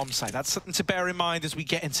the A-bomb site. That's something to bear in mind as we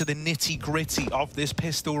get into the nitty-gritty of this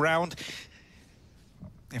pistol round.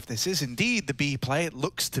 If this is indeed the B play, it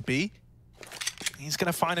looks to be, he's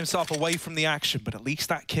going to find himself away from the action, but at least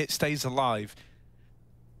that Kit stays alive.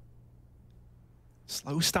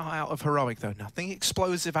 Slow start out of Heroic, though. Nothing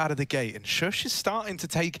explosive out of the gate, and Shush is starting to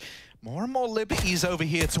take more and more liberties over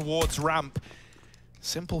here towards ramp.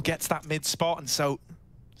 Simple gets that mid spot, and so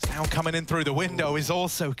Now coming in through the window is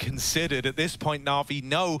also considered. At this point, Na'Vi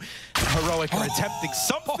know Heroic are attempting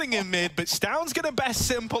something in mid, but Stown's going to best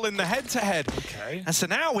Simple in the head-to-head. Okay. And so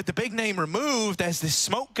now, with the big name removed, there's this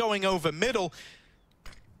smoke going over middle.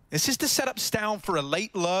 This is to set up Stown for a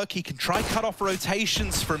late lurk. He can try cut off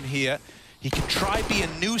rotations from here. He can try be a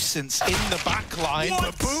nuisance in the back line,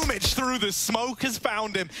 but Boomich through the smoke has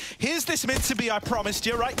found him. Here's this mid to be, I promised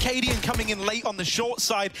you, right? Cadian coming in late on the short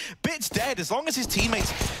side. Bit's dead. As long as his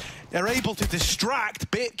teammates are able to distract,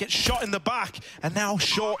 Bit gets shot in the back, and now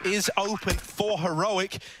short is open for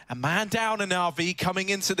Heroic. A man down in RV coming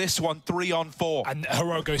into this one, 3-on-4. And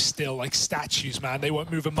Heroic goes still like statues, man. They won't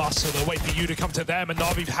move a muscle. They'll wait for you to come to them, and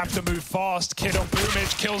Na'Vi have to move fast. Kid on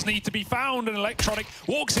Boomich. Kills need to be found, and Electronic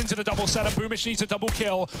walks into the double setup. Boomich needs a double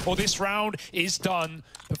kill, or this round is done.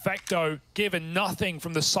 Perfecto given nothing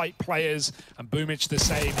from the site players, and Boomich the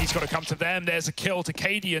same. He's got to come to them. There's a kill to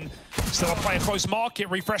Cadian. Still playing close market.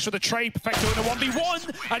 Refresh with a trade. Perfecto in a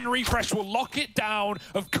 1v1, and Refresh will lock it down.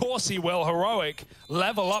 Of course he will. Heroic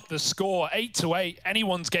level up the score. 8-8.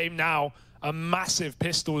 Anyone's game now. A massive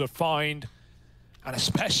pistol to find. And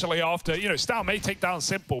especially after, you know, Stown may take down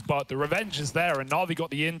Simple, but the revenge is there, and Na'Vi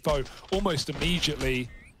got the info almost immediately.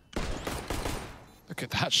 Look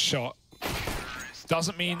at that shot.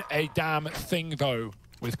 Doesn't mean a damn thing, though.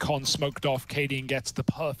 With Con smoked off, Cadian gets the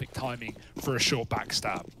perfect timing for a short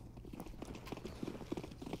backstab.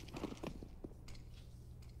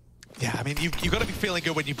 Yeah, I mean, you got to be feeling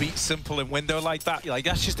good when you beat Simple in window like that. Like,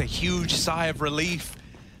 that's just a huge sigh of relief.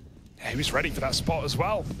 Yeah, he was ready for that spot as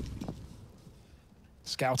well.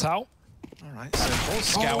 Scout out. All right, Simple.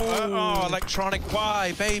 Scout. Oh, Electronic,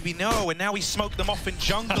 why? Baby, no. And now he smoked them off in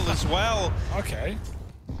jungle as well. Okay.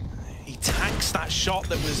 He tanks that shot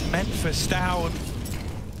that was meant for Stown.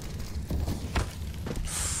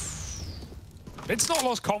 It's not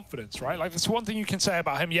lost confidence, right? Like, that's one thing you can say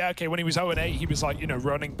about him. Yeah, okay, when he was 0-8, he was like, you know,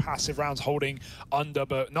 running passive rounds, holding under,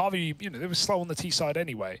 but Na'Vi, you know, they were slow on the T side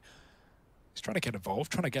anyway. He's trying to get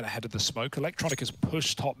involved, trying to get ahead of the smoke. Electronic has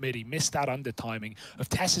pushed top mid. He missed that under timing of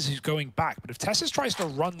Tessus, who's going back. But if Tessus tries to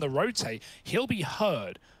run the rotate, he'll be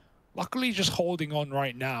heard. Luckily, just holding on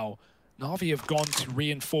right now. Na'Vi have gone to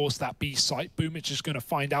reinforce that B site. Boomich is going to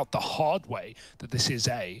find out the hard way that this is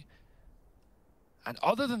A. And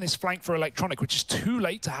other than this flank for Electronic, which is too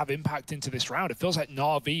late to have impact into this round, it feels like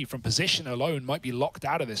Na'Vi, from position alone, might be locked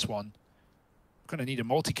out of this one. Gonna need a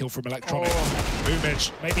multi-kill from Electronic.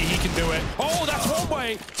 Boomich, maybe he can do it. Oh, that's one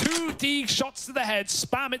way. 2 D shots to the head,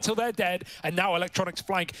 spam it till they're dead, and now Electronic's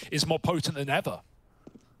flank is more potent than ever.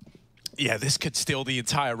 Yeah, this could steal the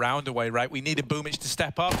entire round away, right? We needed Boomich to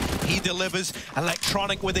step up. He delivers.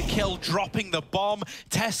 Electronic with a kill, dropping the bomb.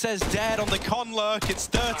 Tesses dead on the con lurk. It's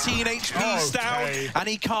 13 HP Stown, and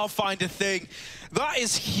he can't find a thing. That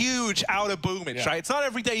is huge out of Boomich, right? It's not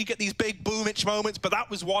every day you get these big Boomich moments, but that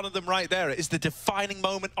was one of them right there. It is the defining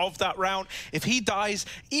moment of that round. If he dies,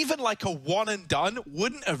 even like a one and done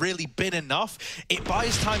wouldn't have really been enough. It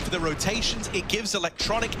buys time for the rotations. It gives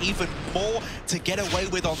Electronic even more to get away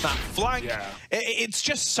with on that flank. It's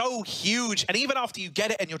just so huge. And even after you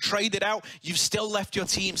get it and you're traded out, you've still left your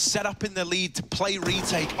team set up in the lead to play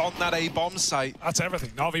retake on that A-bomb site. That's everything.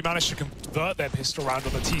 Na'Vi managed to convert their pistol round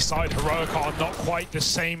on the T side. Heroic are not quite the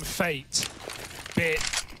same fate. Bit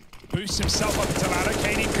boosts himself up into ladder.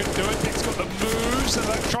 Cadian couldn't do it. Bit's got the moves.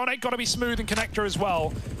 Electronic got to be smooth in connector as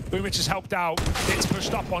well. Boomich has helped out. Bit's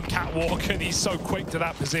pushed up on Catwalk, and he's so quick to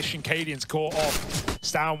that position. Cadian's caught off.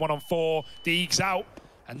 It's down 1 on 4. Deeg's out,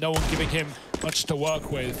 and no one giving him much to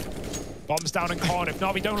work with. Bombs down in Con. If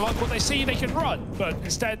Na'Vi don't like what they see, they can run. But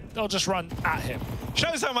instead, they'll just run at him.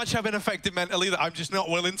 Shows how much I've been affected mentally that I'm just not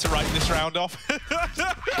willing to write this round off.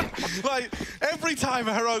 Like, every time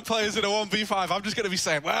a Heroic player's in a 1v5, I'm just going to be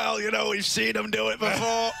saying, well, you know, we've seen them do it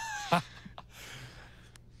before.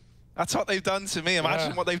 That's what they've done to me.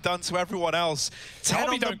 Imagine what they've done to everyone else.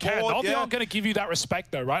 Na'Vi don't care. Na'Vi aren't going to give you that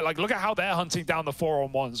respect, though, right? Like, look at how they're hunting down the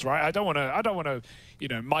 4-on-1s, right? I don't want to, you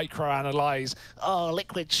know, micro-analyze. Oh,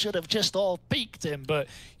 Liquid should have just all peeked him. But,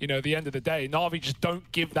 you know, at the end of the day, Na'Vi just don't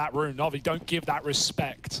give that room. Na'Vi don't give that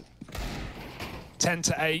respect.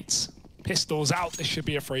 10-8. Pistols out. This should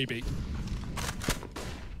be a freebie.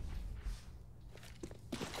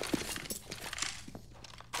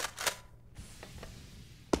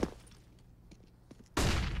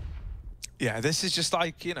 Yeah, this is just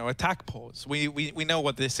like, you know, attack pause. We know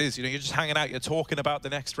what this is. You know, you're just hanging out, you're talking about the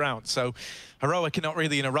next round. So Heroic are not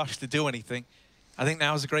really in a rush to do anything. I think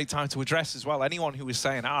now is a great time to address as well anyone who was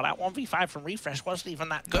saying, oh, that 1v5 from Refresh wasn't even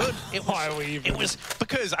that good. It was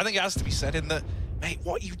because I think it has to be said in that, mate,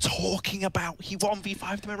 what are you talking about? He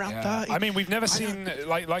 1v5'd them around 30. I mean, we've never seen,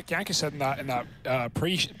 like Yankee said in that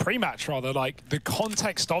pre-match, rather, like, the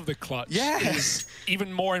context of the clutch is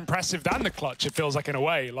even more impressive than the clutch, it feels like, in a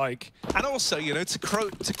way. Like, and also, you know, to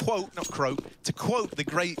quote the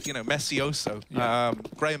great, you know, Messioso,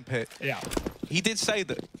 Graham Pitt, he did say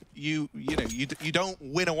that you don't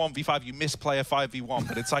win a 1v5, you misplay a 5v1.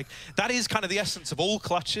 But it's like, that is kind of the essence of all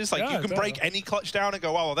clutches. Like, you can break any clutch down and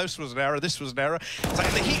go, oh, well, this was an error, this was an error. It's like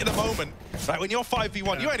in the heat of the moment, like when you're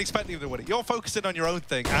 5v1, you ain't expecting to win it. You're focusing on your own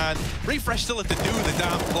thing. And Refresh still had to do the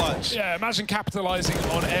damn clutch. Yeah, imagine capitalizing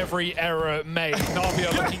on every error made.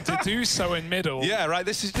 Na'Vi are looking to do so in middle. Yeah, right.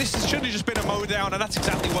 This should have just been a mow down, and that's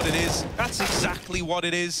exactly what it is. That's exactly what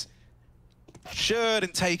it is.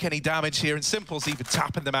 Shouldn't take any damage here, and Simple's even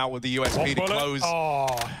tapping them out with the USP to close.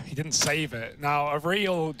 Oh, he didn't save it. Now, a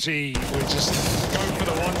real G would just go for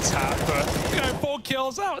the one tap, but, you know, 4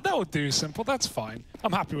 kills, that will do, Simple. That's fine.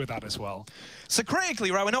 I'm happy with that as well. So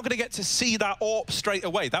critically, right, we're not going to get to see that AWP straight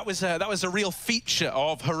away. That was a real feature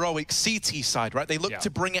of Heroic's CT side, right? They look to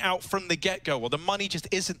bring it out from the get-go. Well, the money just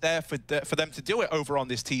isn't there for them to do it over on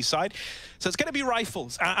this T side. So it's going to be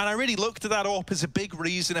rifles. And I really looked at that AWP as a big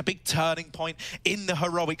reason, a big turning point in the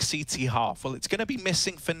Heroic CT half. Well, it's going to be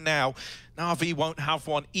missing for now. Na'Vi won't have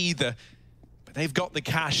one either. But they've got the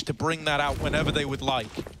cash to bring that out whenever they would like.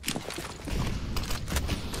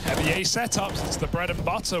 Heavy A setups, it's the bread and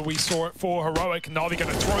butter. We saw it for Heroic. Na'Vi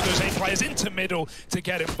going to throw those A players into middle to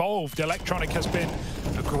get involved. Electronic has been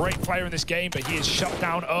a great player in this game, but he is shut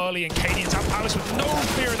down early, and Cadian's out Palace with no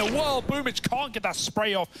fear in the world. Boomich can't get that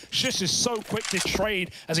spray off. Shush is so quick to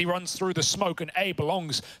trade as he runs through the smoke, and A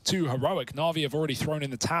belongs to Heroic. Na'Vi have already thrown in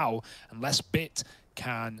the towel, unless Bit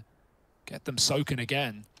can get them soaking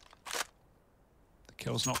again. The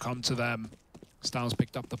kill's not come to them. Styles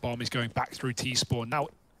picked up the bomb. He's going back through T-Spawn. Now,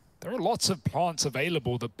 there are lots of plants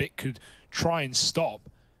available that Bit could try and stop.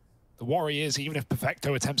 The worry is, even if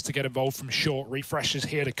Perfecto attempts to get involved from short, Refresh is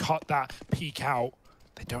here to cut that peak out.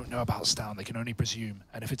 They don't know about Stan, they can only presume.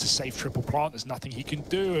 And if it's a safe triple plant, there's nothing he can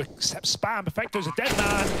do except spam. Perfecto's a dead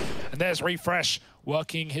man. And there's Refresh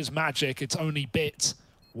working his magic. It's only Bit.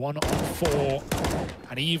 1 on 4.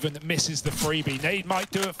 And he even misses the freebie. Nade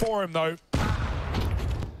might do it for him, though.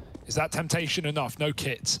 Is that temptation enough? No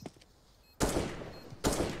kit.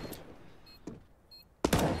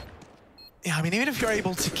 Yeah, I mean, even if you're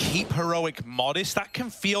able to keep Heroic modest, that can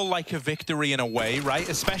feel like a victory in a way, right?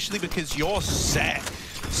 Especially because you're set.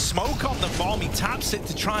 Smoke on the bomb, he taps it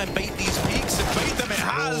to try and bait these peaks, and bait them it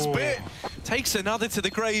has, Bit takes another to the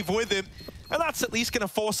grave with him. And that's at least going to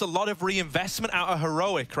force a lot of reinvestment out of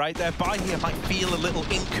Heroic, right? Their buy here might feel a little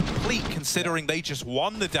incomplete considering they just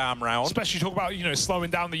won the damn round. Especially talk about, you know,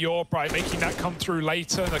 slowing down the AWP, right? Making that come through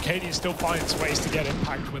later. And Arcadian still finds ways to get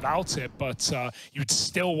impact without it, but you'd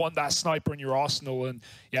still want that sniper in your arsenal. And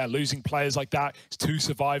yeah, losing players like that is too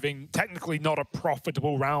surviving. Technically not a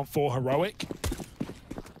profitable round for Heroic.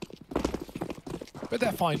 But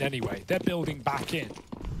they're fine anyway. They're building back in.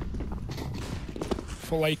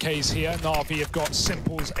 Full AKs here. Na'Vi have got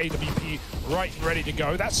Simple's AWP right and ready to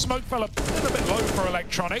go. That smoke fell a little bit low for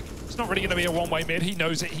Electronic. It's not really going to be a one-way mid. He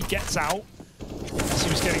knows it. He gets out. As he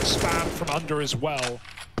was getting spammed from under as well.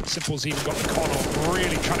 Simple's even got the con on,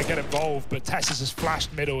 really trying to get involved, but Tessus has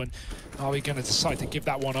flashed middle, and Na'Vi going to decide to give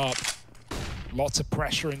that one up. Lots of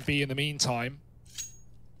pressure in B in the meantime.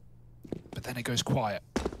 But then it goes quiet.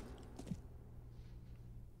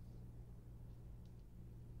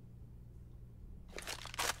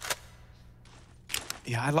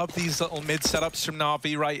 Yeah, I love these little mid setups from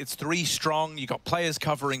Na'Vi, right? It's 3 strong. You got players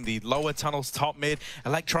covering the lower tunnels, top mid.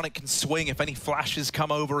 Electronic can swing if any flashes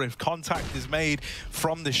come over, if contact is made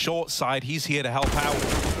from the short side. He's here to help out.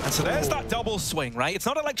 And so there's that double swing, right? It's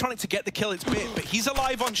not Electronic to get the kill, it's Bit, but he's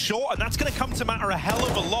alive on short, and that's going to come to matter a hell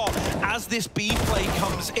of a lot as this B play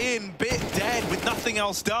comes in. Bit dead with nothing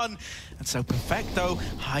else done. And so Perfecto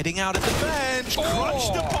hiding out at the bench,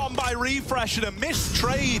 crunched upon by Refresh, and a missed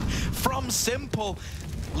trade from Simple.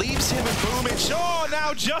 Leaves him and Boomich. Oh,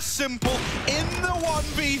 now just Simple in the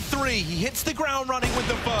 1v3. He hits the ground running with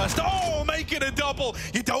the first. Oh, make it a double.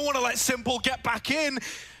 You don't want to let Simple get back in.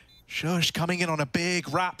 Shush coming in on a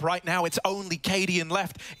big wrap right now. It's only Cadian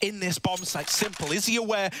left in this bomb site. Simple, is he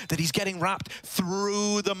aware that he's getting wrapped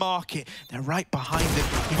through the market? They're right behind him.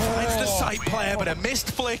 He finds the site player, but a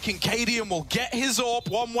missed flick, and Cadian will get his AWP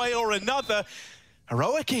one way or another.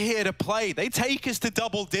 Heroic are here to play. They take us to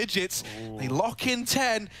double digits. They lock in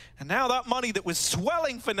 10, and now that money that was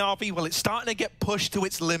swelling for Na'Vi, well, it's starting to get pushed to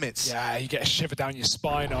its limits. Yeah, you get a shiver down your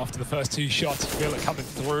spine after the first 2 shots. You feel it coming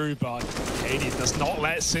through, but Cadian does not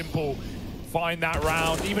let Simple find that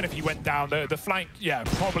round. Even if he went down, the flank, yeah,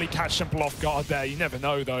 probably catch Simple off guard there. You never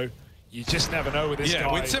know, though. You just never know with this guy.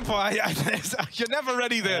 Yeah, with Simple, you're never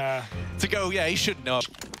ready to go, yeah, he should know.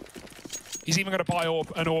 He's even going to buy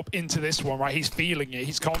an AWP into this one, right? He's feeling it.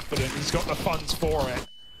 He's confident. He's got the funds for it.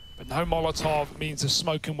 But no Molotov means a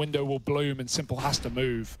smoking window will bloom, and Simple has to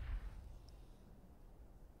move.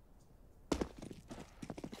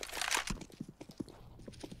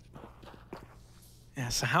 Yeah,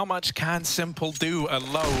 so how much can Simple do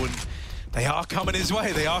alone? They are coming his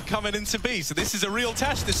way. They are coming into B. So this is a real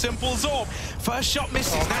test of Simple's AWP. First shot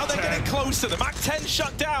misses. Now they're getting closer. The Mac 10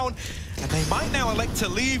 shut down. And they might now elect to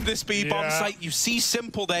leave this B bomb site. You see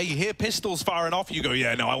Simple there. You hear pistols firing off. You go,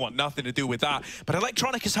 yeah, no, I want nothing to do with that. But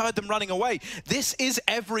Electronic has heard them running away. This is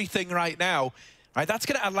everything right now. Right, that's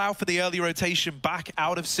going to allow for the early rotation back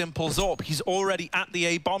out of Simple's AWP. He's already at the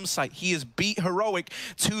A bomb site. He has beat Heroic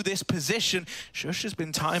to this position. Shush has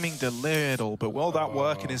been timing a little, but will that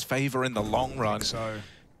work in his favor in the long run? So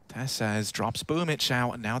Tessez drops Boomich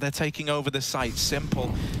out, and now they're taking over the site.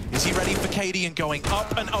 Simple. Is he ready for Cadian going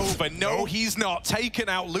up and over? No, he's not. Taken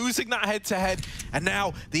out, losing that head-to-head. And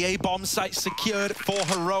now the A bomb site secured for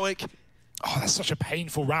Heroic. Oh, that's such a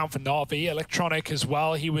painful round for Na'Vi. Electronic as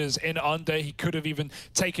well. He was in under. He could have even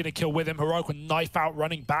taken a kill with him. Heroic would knife out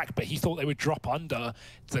running back, but he thought they would drop under.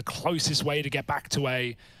 It's the closest way to get back to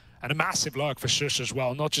A. And a massive lurk for Shush as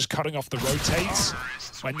well, not just cutting off the rotates.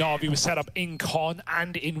 When Na'Vi was set up in con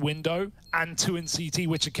and in window and 2 in CT,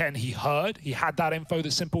 which again, he heard. He had that info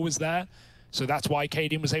that Simple was there. So that's why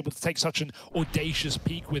Cadian was able to take such an audacious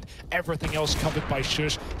peak with everything else covered by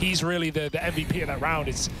Shush. He's really the MVP of that round.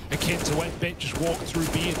 It's akin to when Bit just walked through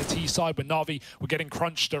B in the T side, but Na'Vi were getting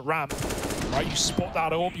crunched at ramp. Right, you spot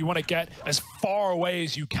that AWP, you want to get as far away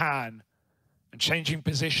as you can. And changing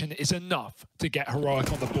position is enough to get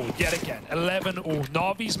Heroic on the board. Yet again, 11 all.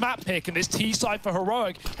 Na'Vi's map pick, and this T side for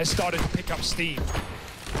Heroic has started to pick up steam.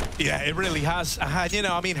 Yeah, it really has. You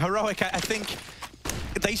know, I mean, Heroic, I think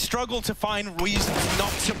they struggle to find reasons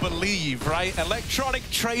not to believe, right? Electronic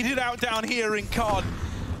traded out down here in COD.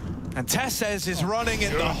 And Tessez is running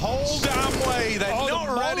it the whole damn way. They're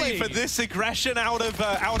not ready for this aggression out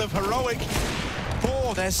of Heroic.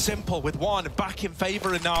 Oh, there's Simple with one back in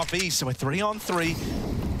favor of Na'Vi. So a 3-on-3.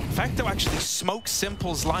 Perfecto actually smokes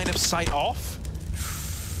Simple's line of sight off.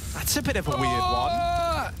 That's a bit of a weird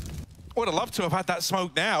one. Would have loved to have had that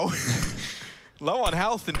smoke now. Low on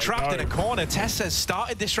health and trapped in a corner. Tess has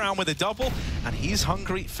started this round with a double, and he's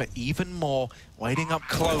hungry for even more. Waiting up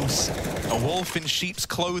close. A wolf in sheep's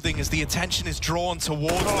clothing as the attention is drawn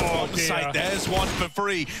towards the bomb site. There's one for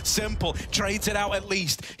free. Simple. Trades it out at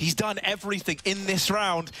least. He's done everything in this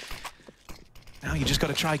round. Now you just got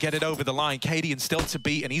to try get it over the line. Cadian still to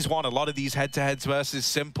beat, and he's won a lot of these head-to-heads versus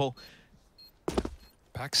Simple.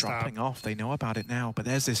 Dropping off, they know about it now, but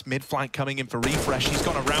there's this mid flank coming in for refresh. He's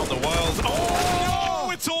gone around the world. Oh,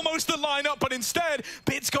 no! It's almost the lineup, but instead,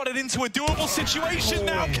 Bit's got it into a doable situation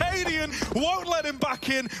now. Cadian won't let him back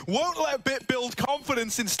in, won't let Bit build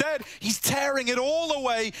confidence. Instead, he's tearing it all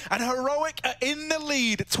away, and Heroic are in the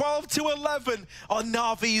lead, 12-11 on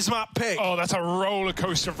Na'Vi's map pick. Oh, that's a roller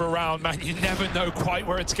coaster of a round, man. You never know quite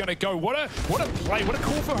where it's going to go. What a play, what a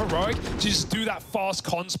call for Heroic to just do that fast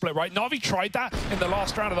con split, right? Na'Vi tried that in the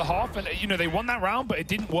last round of the half, and you know, they won that round, but it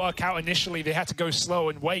didn't work out initially. They had to go slow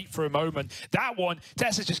and wait for a moment. That one,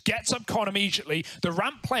 Tessa just gets up con immediately. The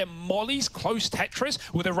ramp player mollies close Tetris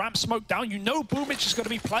with a ramp smoke down. You know Boomich is going to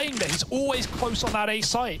be playing there. He's always close on that A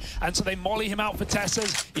site, and so they molly him out for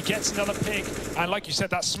Tessas. He gets another pick, and like you said,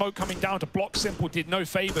 that smoke coming down to block Simple did no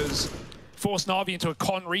favors. Forced Na'Vi into a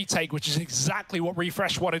con retake, which is exactly what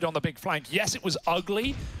Refresh wanted on the big flank. Yes, it was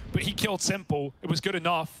ugly, but he killed Simple. It was good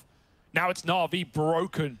enough. Now it's Na'Vi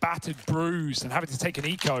broken, battered, bruised, and having to take an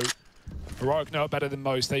eco. Heroic know it better than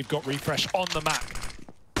most. They've got Refresh on the map.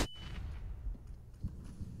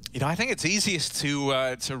 You know, I think it's easiest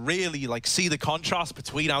to really like see the contrast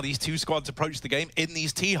between how these two squads approach the game in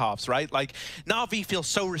these T-halves, right? Like, Na'Vi feels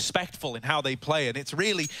so respectful in how they play, and it's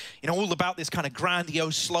really, you know, all about this kind of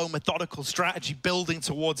grandiose, slow, methodical strategy building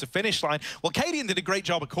towards a finish line. Well, Cadian did a great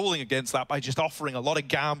job of calling against that by just offering a lot of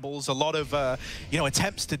gambles, a lot of, you know,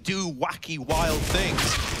 attempts to do wacky, wild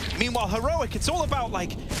things. Meanwhile, Heroic, it's all about,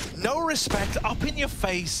 like, no respect, up in your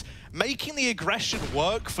face, making the aggression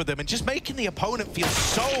work for them and just making the opponent feel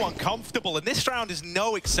so uncomfortable. And this round is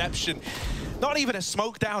no exception. Not even a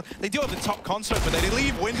smoke down. They do have the top console, but they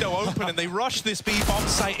leave window open and they rush this B bomb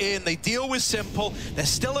site in. They deal with Simple. There's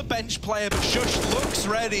still a bench player, but Shush looks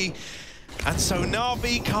ready. And so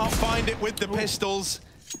Na'Vi can't find it with the pistols.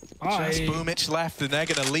 Just Boomich left, and they're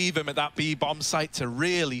going to leave him at that B bomb site to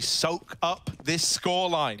really soak up this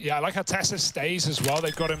scoreline. Yeah, I like how Tessa stays as well.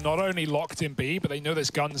 They've got him not only locked in B, but they know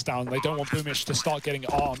there's guns down. They don't want Boomich to start getting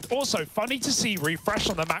armed. Also, funny to see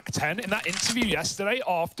Refresh on the Mac 10 in that interview yesterday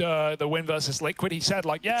after the win versus Liquid. He said,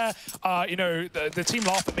 like, yeah, you know, the team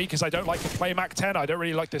laughed at me because I don't like to play Mac 10. I don't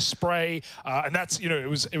really like this spray. And that's, you know, it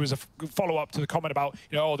was a follow-up to the comment about,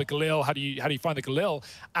 you know, oh, the Galil, how do you find the Galil?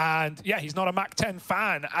 And yeah, he's not a Mac 10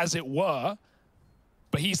 fan, as it were,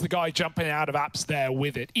 but he's the guy jumping out of apps there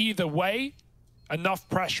with it. Either way, enough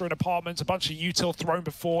pressure in apartments, a bunch of util thrown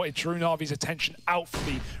before. It drew Na'Vi's attention out for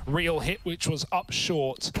the real hit, which was up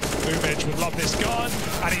short. Boomich would love this gun,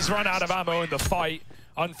 and he's run out of ammo in the fight.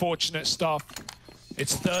 Unfortunate stuff.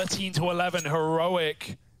 It's 13-11,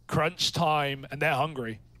 Heroic, crunch time, and they're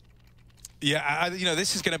hungry. Yeah, you know,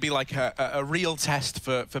 this is going to be like a real test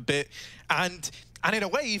for Bit. And in a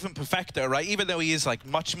way, even Perfecto, right? Even though he is like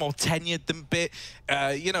much more tenured than Bit,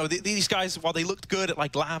 you know, these guys, while they looked good at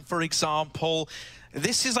like Lamb, for example,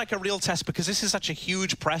 this is like a real test because this is such a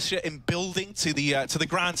huge pressure in building to the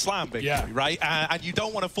Grand Slam victory, right? And you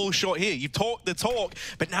don't want to fall short here. You've talked the talk,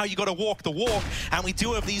 but now you got to walk the walk. And we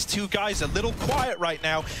do have these two guys a little quiet right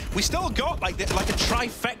now. We still got like a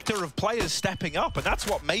trifecta of players stepping up, and that's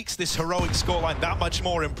what makes this Heroic scoreline that much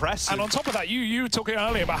more impressive. And on top of that, you were talking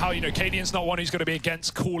earlier about how, you know, Cadian's not one who's going to be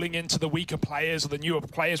against calling into the weaker players or the newer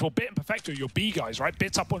players. Well, Bit and Perfecto, your B guys, right?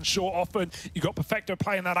 Bit's up on short often. You got Perfecto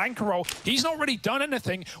playing that anchor role. He's not really done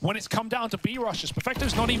anything when it's come down to B rushes.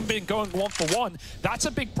 Perfecto's not even been going 1-for-1. That's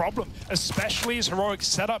a big problem, especially as Heroic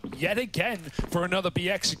set up yet again for another B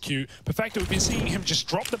execute. Perfecto, we've been seeing him just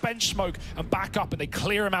drop the bench smoke and back up, and they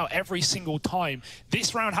clear him out every single time.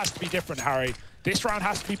 This round has to be different, Harry. This round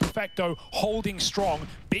has to be Perfecto holding strong.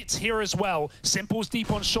 Bit's here as well. Simple's deep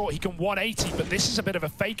on short. He can 180, but this is a bit of a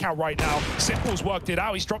fake out right now. Simple's worked it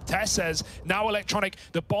out. He's dropped Tessez. Now Electronic,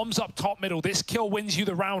 the bomb's up top middle. This kill wins you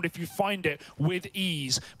the round if you find it with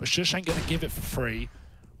ease. But Shush ain't going to give it for free.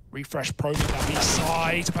 Refresh probing that B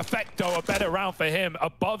side. Perfecto, a better round for him.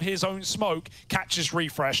 Above his own smoke, catches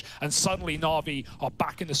Refresh, and suddenly Na'Vi are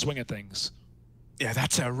back in the swing of things. Yeah,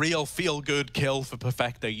 that's a real feel-good kill for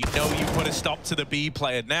Perfecto. You know you put a stop to the B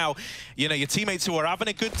player. Now, you know, your teammates who are having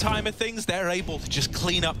a good time of things, they're able to just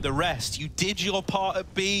clean up the rest. You did your part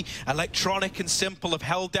at B. Electronic and Simple have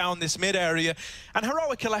held down this mid area. And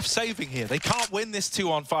Heroic are left saving here. They can't win this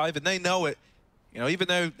 2-on-5, and they know it. You know, even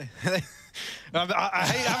though I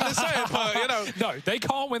hate having to say it, but you know, no, they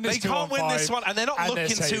can't win this. They can't win this one, and they're not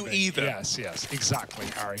looking to either. Yes, exactly,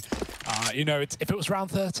 Harry. You know, if it was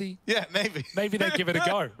round 30, yeah, maybe they'd give it a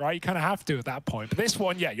go, right? You kind of have to at that point. But this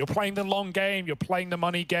one, yeah, you're playing the long game, you're playing the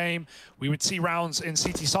money game. We would see rounds in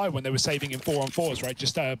CT side when they were saving in 4-on-4s, right?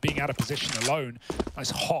 Just being out of position alone.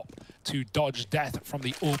 Nice hop to dodge death from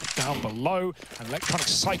the ult down below, and Electronic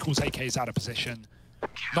cycles AKs out of position.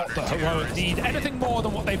 Not the Heroic need anything more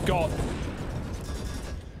than what they've got.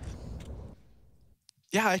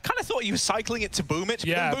 Yeah, I kind of thought you were cycling it to Boomich,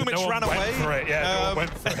 yeah, but Boomich ran away. For it. Yeah, no one went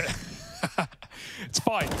for it. It's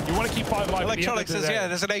fine. You want to keep 5 alive. Electronic says, yeah,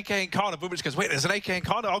 there's an AK in corner. Boomich goes, wait, there's an AK in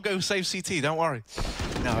corner? I'll go save CT, don't worry.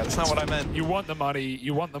 No, that's not what I meant. You want the money.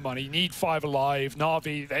 You want the money. You need 5 alive.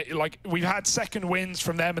 Na'Vi, like, we've had second wins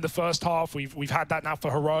from them in the first half. We've had that now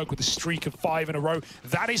for Heroic with a streak of 5 in a row.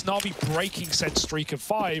 That is Na'Vi breaking said streak of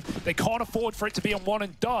 5. They can't afford for it to be a one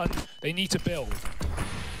and done. They need to build.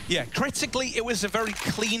 Yeah, critically, it was a very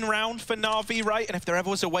clean round for Na'Vi, right? And if there ever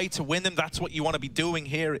was a way to win them, that's what you want to be doing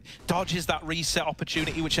here. It dodges that reset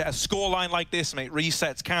opportunity, which at a scoreline like this, mate,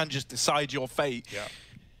 resets can just decide your fate. Yeah.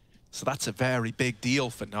 So that's a very big deal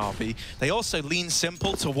for Na'Vi. They also lean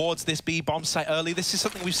simple towards this B bomb site early. This is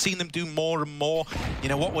something we've seen them do more and more. You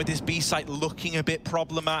know what, with this B site looking a bit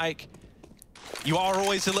problematic, you are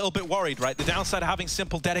always a little bit worried, right? The downside of having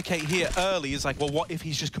Simple dedicate here early is like, well, what if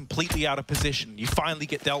he's just completely out of position? You finally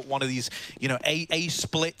get dealt one of these, you know, A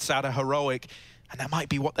splits out of Heroic, and that might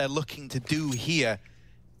be what they're looking to do here.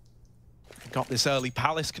 Got this early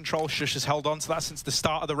Palace control. Shush has held on to that since the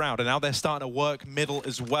start of the round, and now they're starting to work middle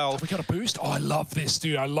as well. We got a boost? Oh, I love this,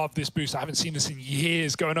 dude. I love this boost. I haven't seen this in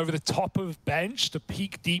years. Going over the top of bench to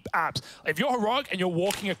peek deep apps. If you're Heroic and you're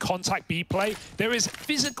walking a contact B play, there is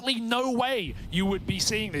physically no way you would be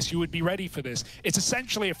seeing this. You would be ready for this. It's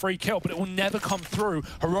essentially a free kill, but it will never come through.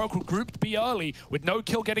 Heroic will group B early with no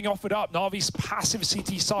kill getting offered up. Na'Vi's passive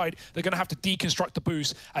CT side, they're going to have to deconstruct the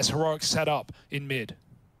boost as Heroic set up in mid.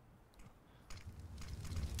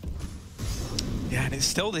 Yeah, and it's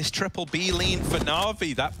still this triple B lean for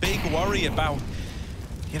Na'Vi. That big worry about,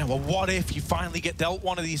 you know, well, what if you finally get dealt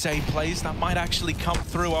one of these A plays? That might actually come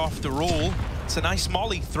through after all. It's a nice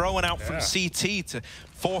molly thrown out from CT to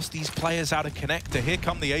force these players out of connector. Here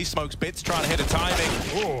come the A-Smokes. Bits trying to hit a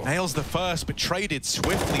timing. Ooh. Nails the first, but traded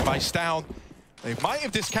swiftly by Stown. They might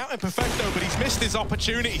have discounted Perfecto, but he's missed his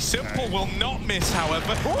opportunity. Simple will not miss,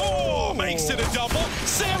 however. Oh, makes it a double.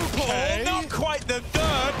 Simple, not quite the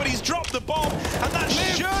third, but he's dropped the bomb, and that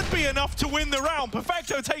should be enough to win the round.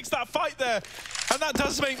 Perfecto takes that fight there, and that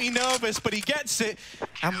does make me nervous, but he gets it.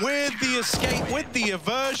 And with the escape, with the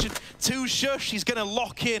aversion to Shush, he's going to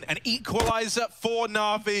lock in an equalizer for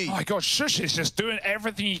Na'Vi. Oh my God, Shush is just doing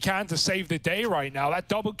everything he can to save the day right now. That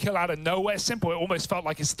double kill out of nowhere. Simple, it almost felt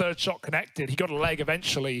like his third shot connected. He got a leg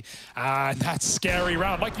eventually, and that's scary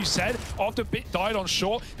round. Like you said, after Bit died on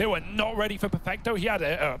short, they were not ready for Perfecto. He had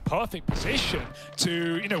a perfect position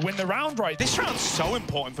to, you know, win the round right. This round's so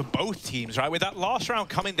important for both teams, right? With that last round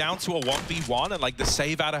coming down to a 1v1 and like the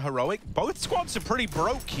save out of Heroic, both squads are pretty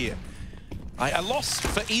broke here. A loss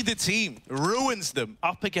for either team ruins them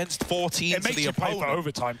up against 4 teams of the opponent. It makes you play for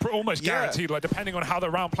overtime, almost guaranteed. Like, depending on how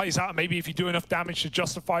the round plays out, maybe if you do enough damage to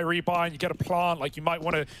justify rebuy and you get a plant, like you might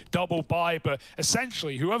want to double buy. But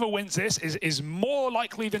essentially, whoever wins this is more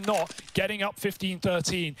likely than not getting up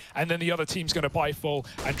 15-13, and then the other team's going to buy full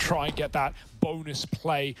and try and get that bonus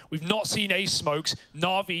play. We've not seen A-Smokes.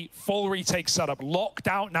 Na'Vi, full retake setup, locked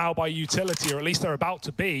out now by utility, or at least they're about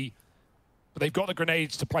to be. But they've got the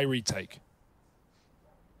grenades to play retake.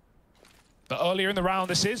 The earlier in the round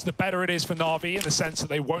this is, the better it is for Na'Vi in the sense that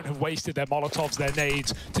they won't have wasted their Molotovs, their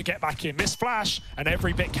nades to get back in. Miss flash, and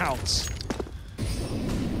every bit counts.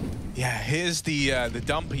 Yeah, here's the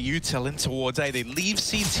dumper util in towards A. They leave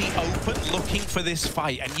CT open looking for this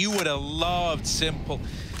fight, and you would have loved Simple.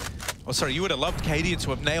 Oh, sorry, you would have loved Cadian to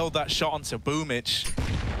have nailed that shot onto Boomich.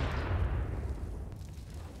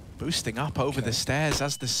 Boosting up over the stairs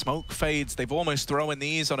as the smoke fades. They've almost thrown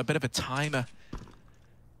these on a bit of a timer.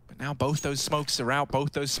 Now both those smokes are out,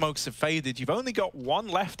 both those smokes have faded. You've only got one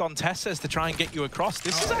left on Tesses to try and get you across.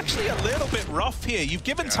 This is actually a little bit rough here. You've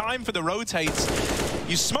given time for the rotates.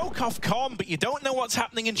 You smoke off Com, but you don't know what's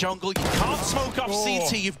happening in jungle. You can't smoke off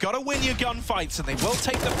CT. You've got to win your gunfights, and they will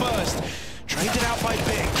take the first. Traded out by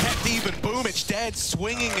Big, kept even. Boomich dead,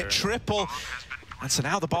 swinging at triple. And so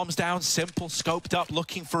now the bomb's down, Simple, scoped up,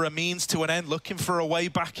 looking for a means to an end, looking for a way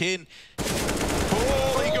back in.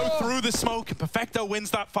 They go through the smoke, and Perfecto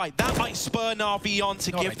wins that fight. That might spur Na'Vi on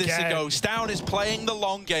to give this a go. Stown is playing the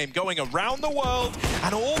long game, going around the world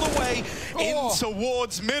and all the way in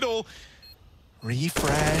towards middle.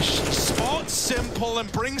 Refresh, he spots Simple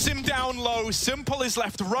and brings him down low. Simple is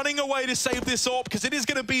left running away to save this AWP because it is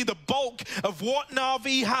going to be the bulk of what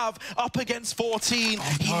Na'Vi have up against 14.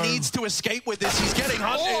 Oh, no. He needs to escape with this. He's getting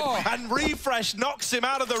hunted and Refresh knocks him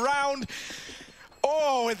out of the round.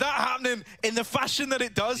 Oh, with that happening in the fashion that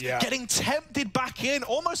it does, getting tempted back in,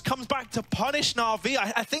 almost comes back to punish Na'Vi.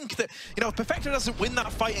 I think that, you know, if Perfecto doesn't win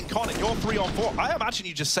that fight in Con and you're 3-on-4, I imagine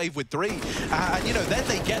you just save with 3. And, you know, then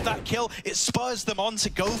they get that kill. It spurs them on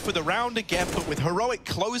to go for the round again, but with Heroic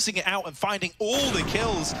closing it out and finding all the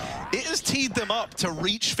kills, it has teed them up to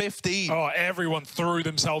reach 15. Oh, everyone threw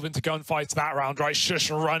themselves into gunfights that round, right?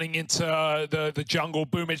 Shush running into the jungle,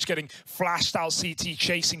 Boomage getting flashed out CT,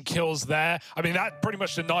 chasing kills there. I mean, that pretty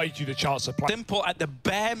much denied you the chance of playing. Simple, at the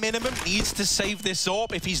bare minimum, needs to save this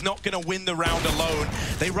AWP if he's not going to win the round alone.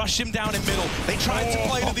 They rush him down in middle. They tried to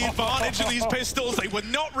play to the advantage of these pistols. They were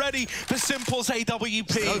not ready for Simple's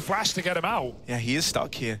AWP. No flash to get him out. Yeah, he is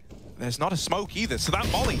stuck here. There's not a smoke either, so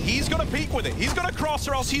that molly, he's going to peek with it. He's going to cross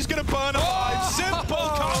or else he's going to burn alive. Simple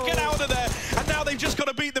can't get out of there. And now they've just got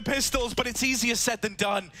to beat the pistols, but it's easier said than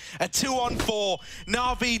done. A 2-on-4.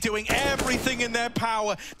 Na'Vi doing everything in their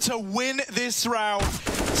power to win this round.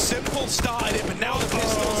 Simple started it, but now the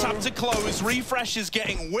pistols have to close. Refresh is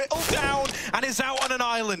getting whittled down and is out on an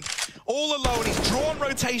island. All alone, he's drawn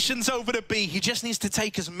rotations over to B. He just needs to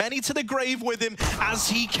take as many to the grave with him as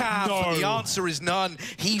he can. But the answer is none.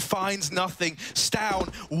 He finds nothing. Stown,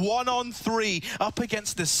 1-on-3, up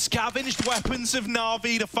against the scavenged weapons of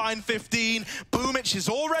Na'Vi to find 15. Boomich is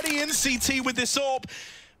already in CT with this AWP,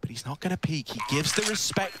 but he's not going to peek. He gives the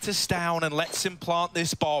respect to Stown and lets him plant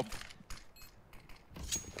this bomb.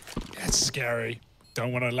 That's scary.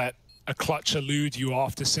 Don't want to let a clutch elude you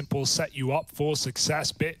after Simple set you up for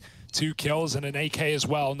success. Bit 2 kills and an AK as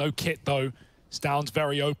well. No kit though. Stown's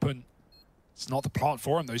very open. It's not the plant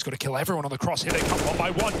for him though. He's got to kill everyone on the cross. Here they come one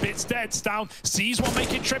by one. Bit's dead. Stown sees one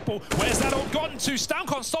make it triple. Where's that all gotten to? Stown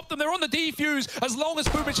can't stop them. They're on the defuse. As long as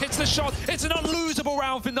Boomich hits the shot, it's an unlosable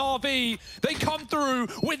round for Na'Vi. They come through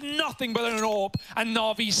with nothing but an AWP, and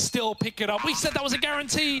Na'Vi still pick it up. We said that was a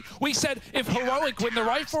guarantee. We said if Heroic win the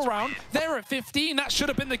rifle round, they're at 15. That should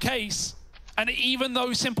have been the case. And even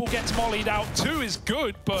though Simple gets mollied out, 2 is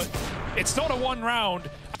good, but it's not a 1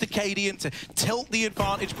 round. To Cadian to tilt the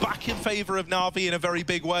advantage back in favor of Na'Vi in a very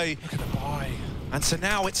big way. Look at the buy. And so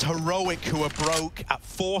now it's Heroic who are broke at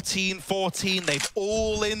 14-14. They've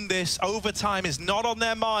all in this. Overtime is not on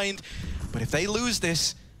their mind. But if they lose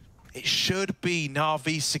this, it should be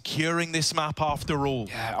Na'Vi securing this map after all.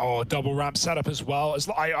 Yeah, oh, double ramp setup as well.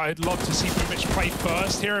 I'd love to see Boomich play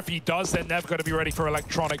first here. If he does, they're never going to be ready for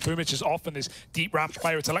Electronic. Boomich is often this deep ramp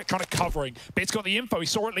player. It's Electronic covering. Bit's got the info. He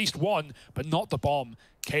saw at least one, but not the bomb.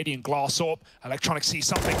 Cadian glass up. Electronic sees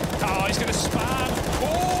something. Oh, he's going to spam.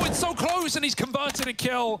 Oh, it's so close, and he's converted a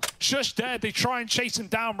kill. Shush dead. They try and chase him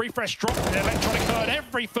down. Refresh dropped. The Electronic heard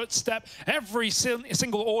every footstep, every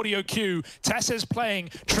single audio cue. Tessa's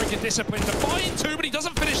playing Trigger Discipline to find 2, but he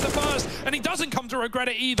doesn't finish the first, and he doesn't come to regret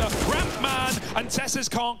it either. Ramp man, and Tessa's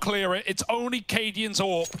can't clear it. It's only Cadian's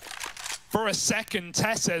AWP. For a second,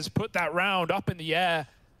 Tessa's put that round up in the air,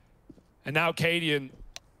 and now Cadian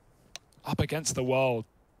up against the world.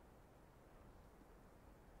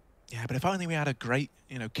 Yeah, but if only we had a great,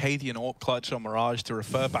 you know, Cadian AWP clutch on Mirage to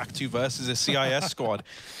refer back to versus a CIS squad.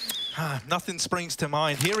 Nothing springs to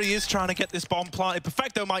mind. Here he is trying to get this bomb planted.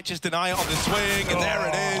 Perfecto might just deny it on the swing, and there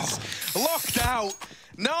it is. Locked out.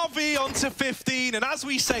 Na'Vi onto 15, and as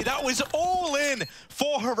we say, that was all in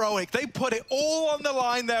for Heroic. They put it all on the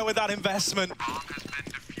line there with that investment.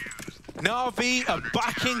 Na'Vi are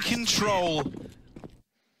back in control.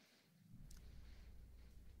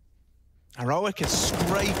 Heroic is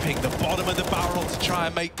scraping the bottom of the barrel to try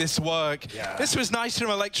and make this work. Yeah. This was nice from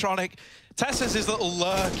Electronic. Tessa's his little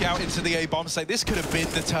lurk out into the A-bomb site. This could have been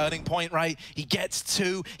the turning point, right? He gets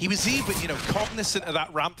 2. He was even, you know, cognizant of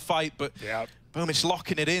that ramp fight, but Boomich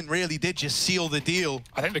locking it in really did just seal the deal.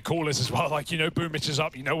 I think the cool is as well, like, you know, Boomich is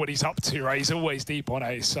up, you know what he's up to, right? He's always deep on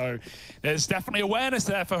A, so there's definitely awareness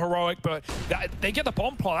there for Heroic, but they get the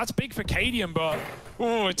bomb plot. That's big for Cadian, but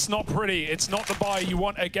oh, it's not pretty. It's not the buy you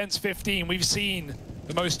want against 15. We've seen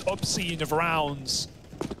the most obscene of rounds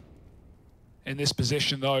in this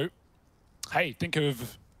position, though. Hey, think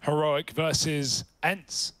of Heroic versus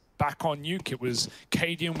Ents. Back on Nuke, it was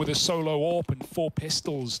Cadian with a solo AWP and 4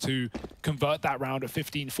 pistols to convert that round at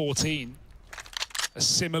 15-14. A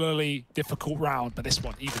similarly difficult round, but this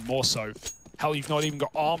one even more so. Hell, you've not even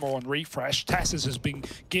got armor on Refresh. Tess's has been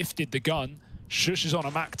gifted the gun. Shush is on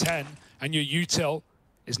a Mac 10, and your util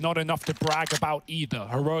is not enough to brag about either.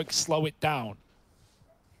 Heroic slow it down.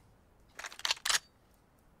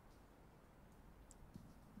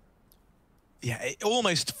 Yeah, it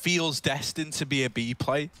almost feels destined to be a B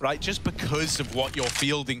play, right? Just because of what you're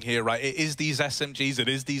fielding here, right? It is these SMGs, it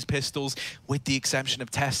is these pistols, with the exception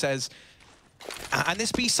of Tessez. And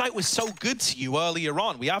this B site was so good to you earlier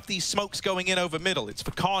on. We have these smokes going in over middle. It's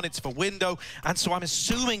for Khan, it's for Window, and so I'm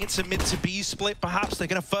assuming it's a mid to B split. Perhaps they're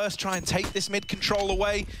going to first try and take this mid control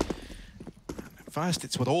away. First,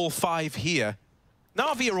 it's with all 5 here.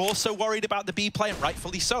 Na'Vi are also worried about the B play, and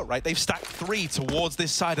rightfully so, right? They've stacked 3 towards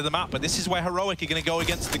this side of the map, but this is where Heroic are going to go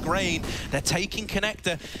against the grain. They're taking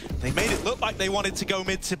Connector. They made it look like they wanted to go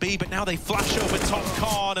mid to B, but now they flash over top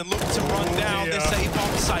Khan and look to run down this A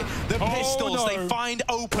bomb site. The pistols, they find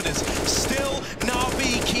openers. Still,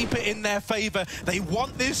 Na'Vi keep it in their favor. They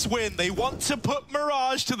want this win. They want to put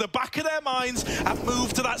Mirage to the back of their minds and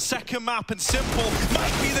move to that second map, and Simple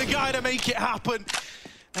might be the guy to make it happen.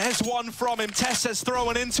 There's one from him. Tessez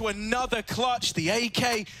throwing into another clutch. The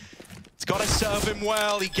AK, it's got to serve him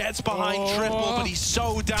well. He gets behind triple, but he's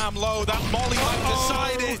so damn low. That molly might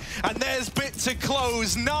decide it. And there's bit to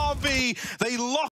close. Na'Vi, they lock